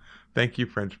jokes. Thank you,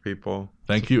 French people.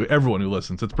 Thank you, everyone who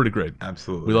listens. It's pretty great.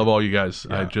 Absolutely. We love all you guys.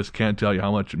 Yeah. I just can't tell you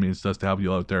how much it means to us to have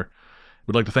you out there.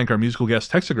 We'd like to thank our musical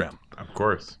guest, Hexagram, Of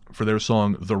course. for their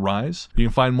song The Rise. You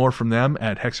can find more from them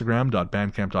at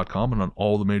hexagram.bandcamp.com and on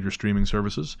all the major streaming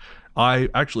services.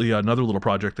 Another little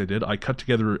project I did, I cut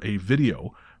together a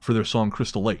video for their song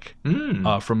Crystal Lake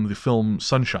from the film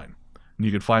Sunshine. And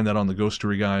you can find that on the Ghost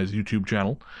Story Guys YouTube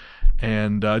channel.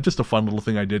 And just a fun little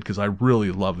thing I did because I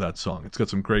really love that song. It's got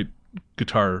some great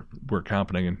guitar work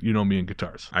happening, and you know me and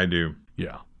guitars. I do.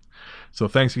 Yeah. So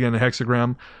thanks again to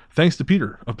Hexagram. Thanks to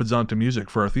Peter of Pizzanta Music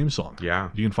for our theme song. Yeah.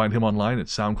 You can find him online at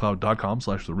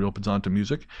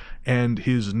soundcloud.com/therealpizzantamusic. And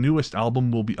his newest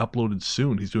album will be uploaded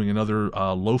soon. He's doing another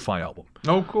lo-fi album.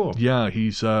 Oh, cool. Yeah,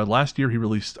 he's last year he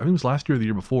released, I think it was last year or the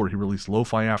year before, he released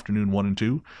Lo-Fi Afternoon 1 and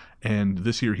 2. And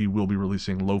this year he will be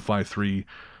releasing Lo-Fi 3,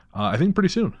 I think pretty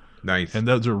soon. Nice. And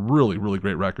those are really, really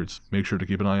great records. Make sure to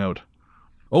keep an eye out.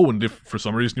 Oh, and if for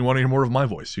some reason you want to hear more of my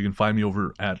voice, you can find me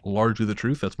over at Largely the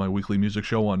Truth. That's my weekly music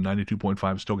show on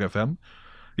 92.5 Stoke FM.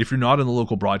 If you're not in the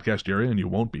local broadcast area, and you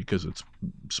won't be because it's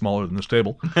smaller than this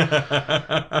table,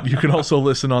 you can also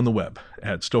listen on the web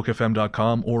at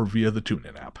stokefm.com or via the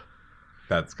TuneIn app.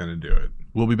 That's going to do it.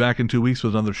 We'll be back in 2 weeks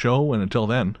with another show, and until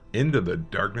then, Into the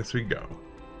darkness we go.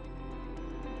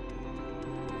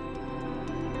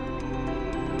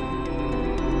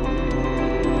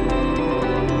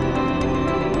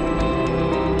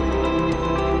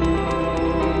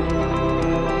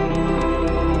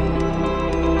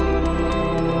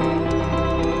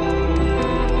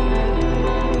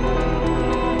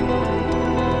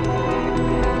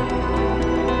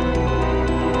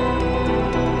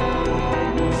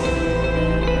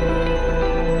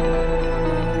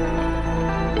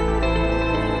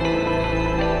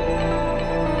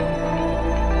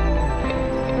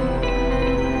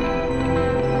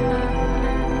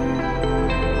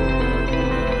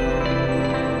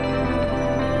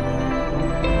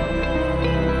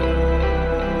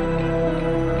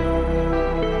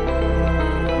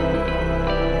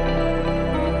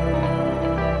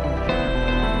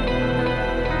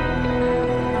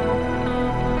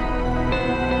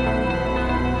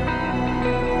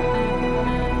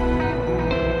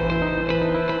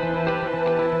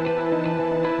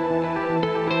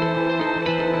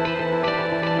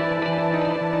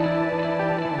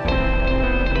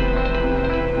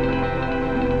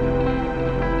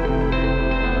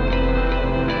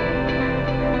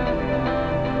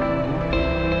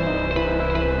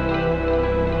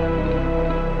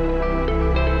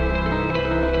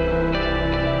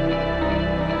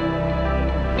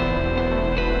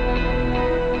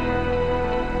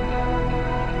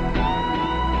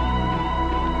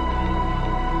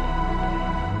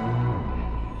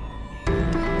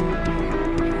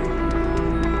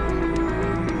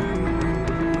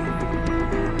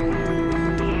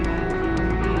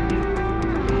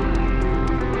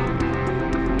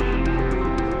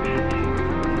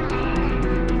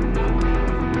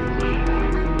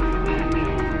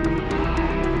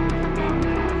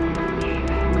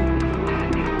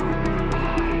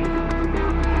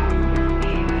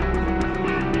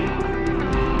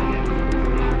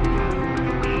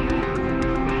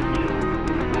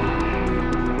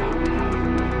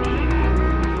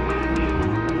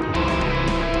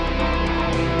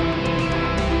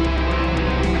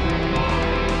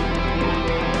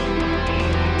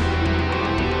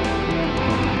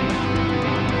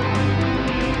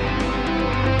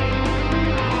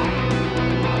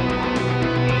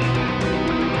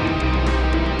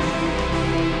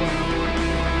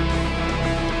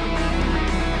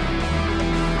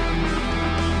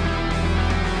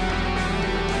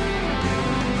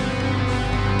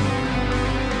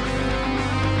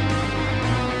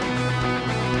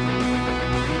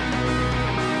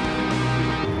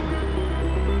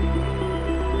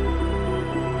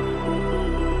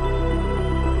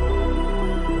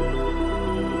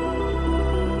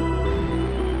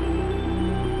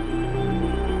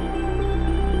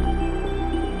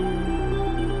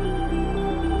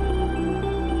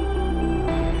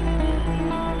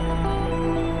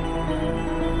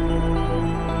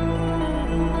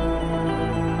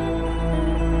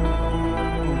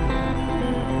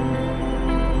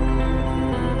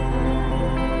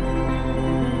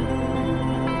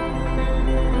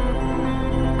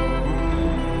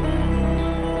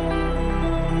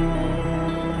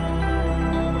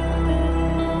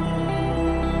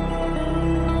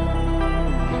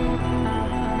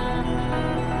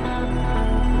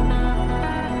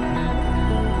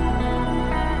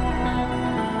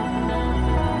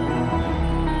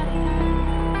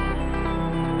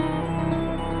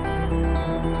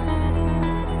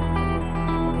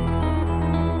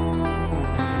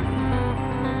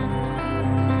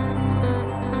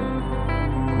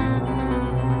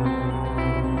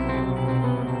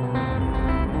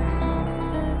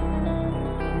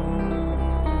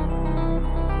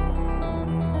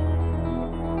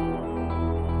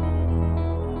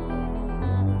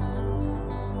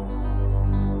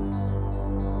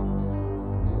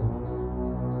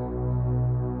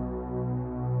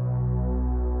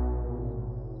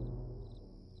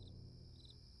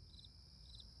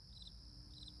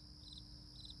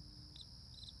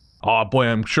 Oh boy,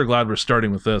 I'm sure glad we're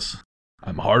starting with this.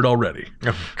 I'm hard already.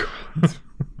 Oh,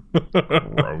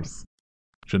 God. Gross.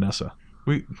 Janessa.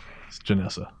 Wait, It's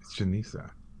Janessa. it's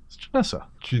Janissa. It's Janessa.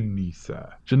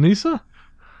 Janissa. Janissa?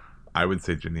 I would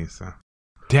say Janissa.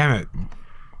 Damn it.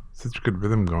 Such a good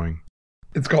rhythm going.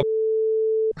 It's called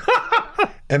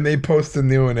and they post a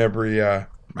new one every, I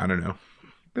don't know.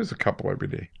 There's a couple every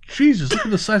day. Jesus, look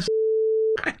at the size.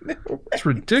 I know. It's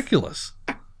ridiculous.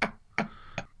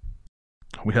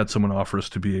 We had someone offer us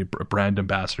to be a brand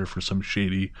ambassador for some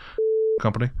shady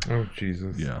company. Oh,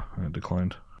 Jesus. Yeah, I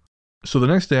declined. So the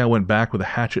next day I went back with a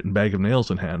hatchet and bag of nails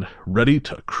in hand, ready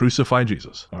to crucify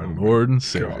Jesus, our Lord and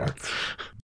Savior. God.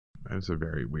 I was a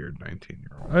very weird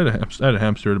 19-year-old. I had a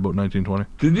hamster at about 1920.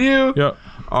 Did you? Yeah.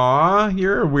 Aw,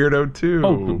 you're a weirdo too.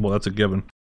 Oh, well, that's a given.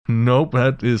 Nope,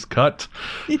 that is cut.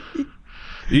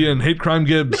 Ian, hate crime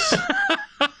Gibbs.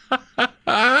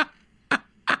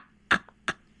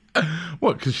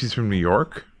 What, because she's from New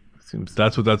York? Seems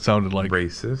That's what that sounded like.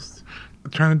 racist. I'm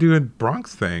trying to do a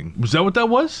Bronx thing. Was that what that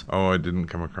was? Oh, I didn't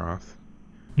come across.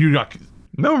 You got...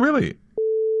 No, really.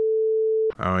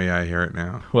 Oh, yeah, I hear it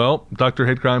now. Well, Dr.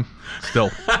 Hate Crime, still.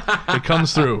 It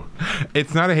comes through.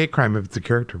 It's not a hate crime if it's a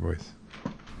character voice.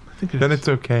 I think it Then is. it's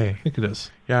okay. I think it is.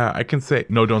 Yeah, I can say.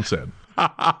 No, don't say it.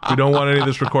 We don't want any of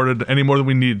this recorded any more than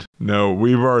we need. No,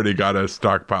 we've already got a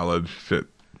stockpile of shit.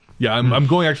 Yeah, I'm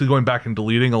actually going back and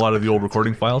deleting a lot of the old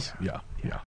recording files. Yeah.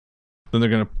 Then they're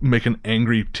going to make an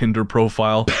angry Tinder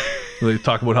profile. They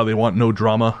talk about how they want no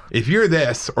drama. If you're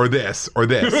this, or this, or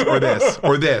this, or this,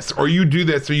 or this, or you do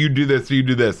this, or you do this, or you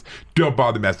do this, don't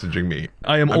bother messaging me.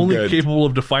 I am I'm only good. capable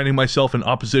of defining myself in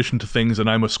opposition to things, and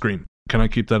I'm a scream. Can I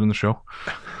keep that in the show?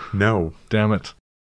 No. Damn it.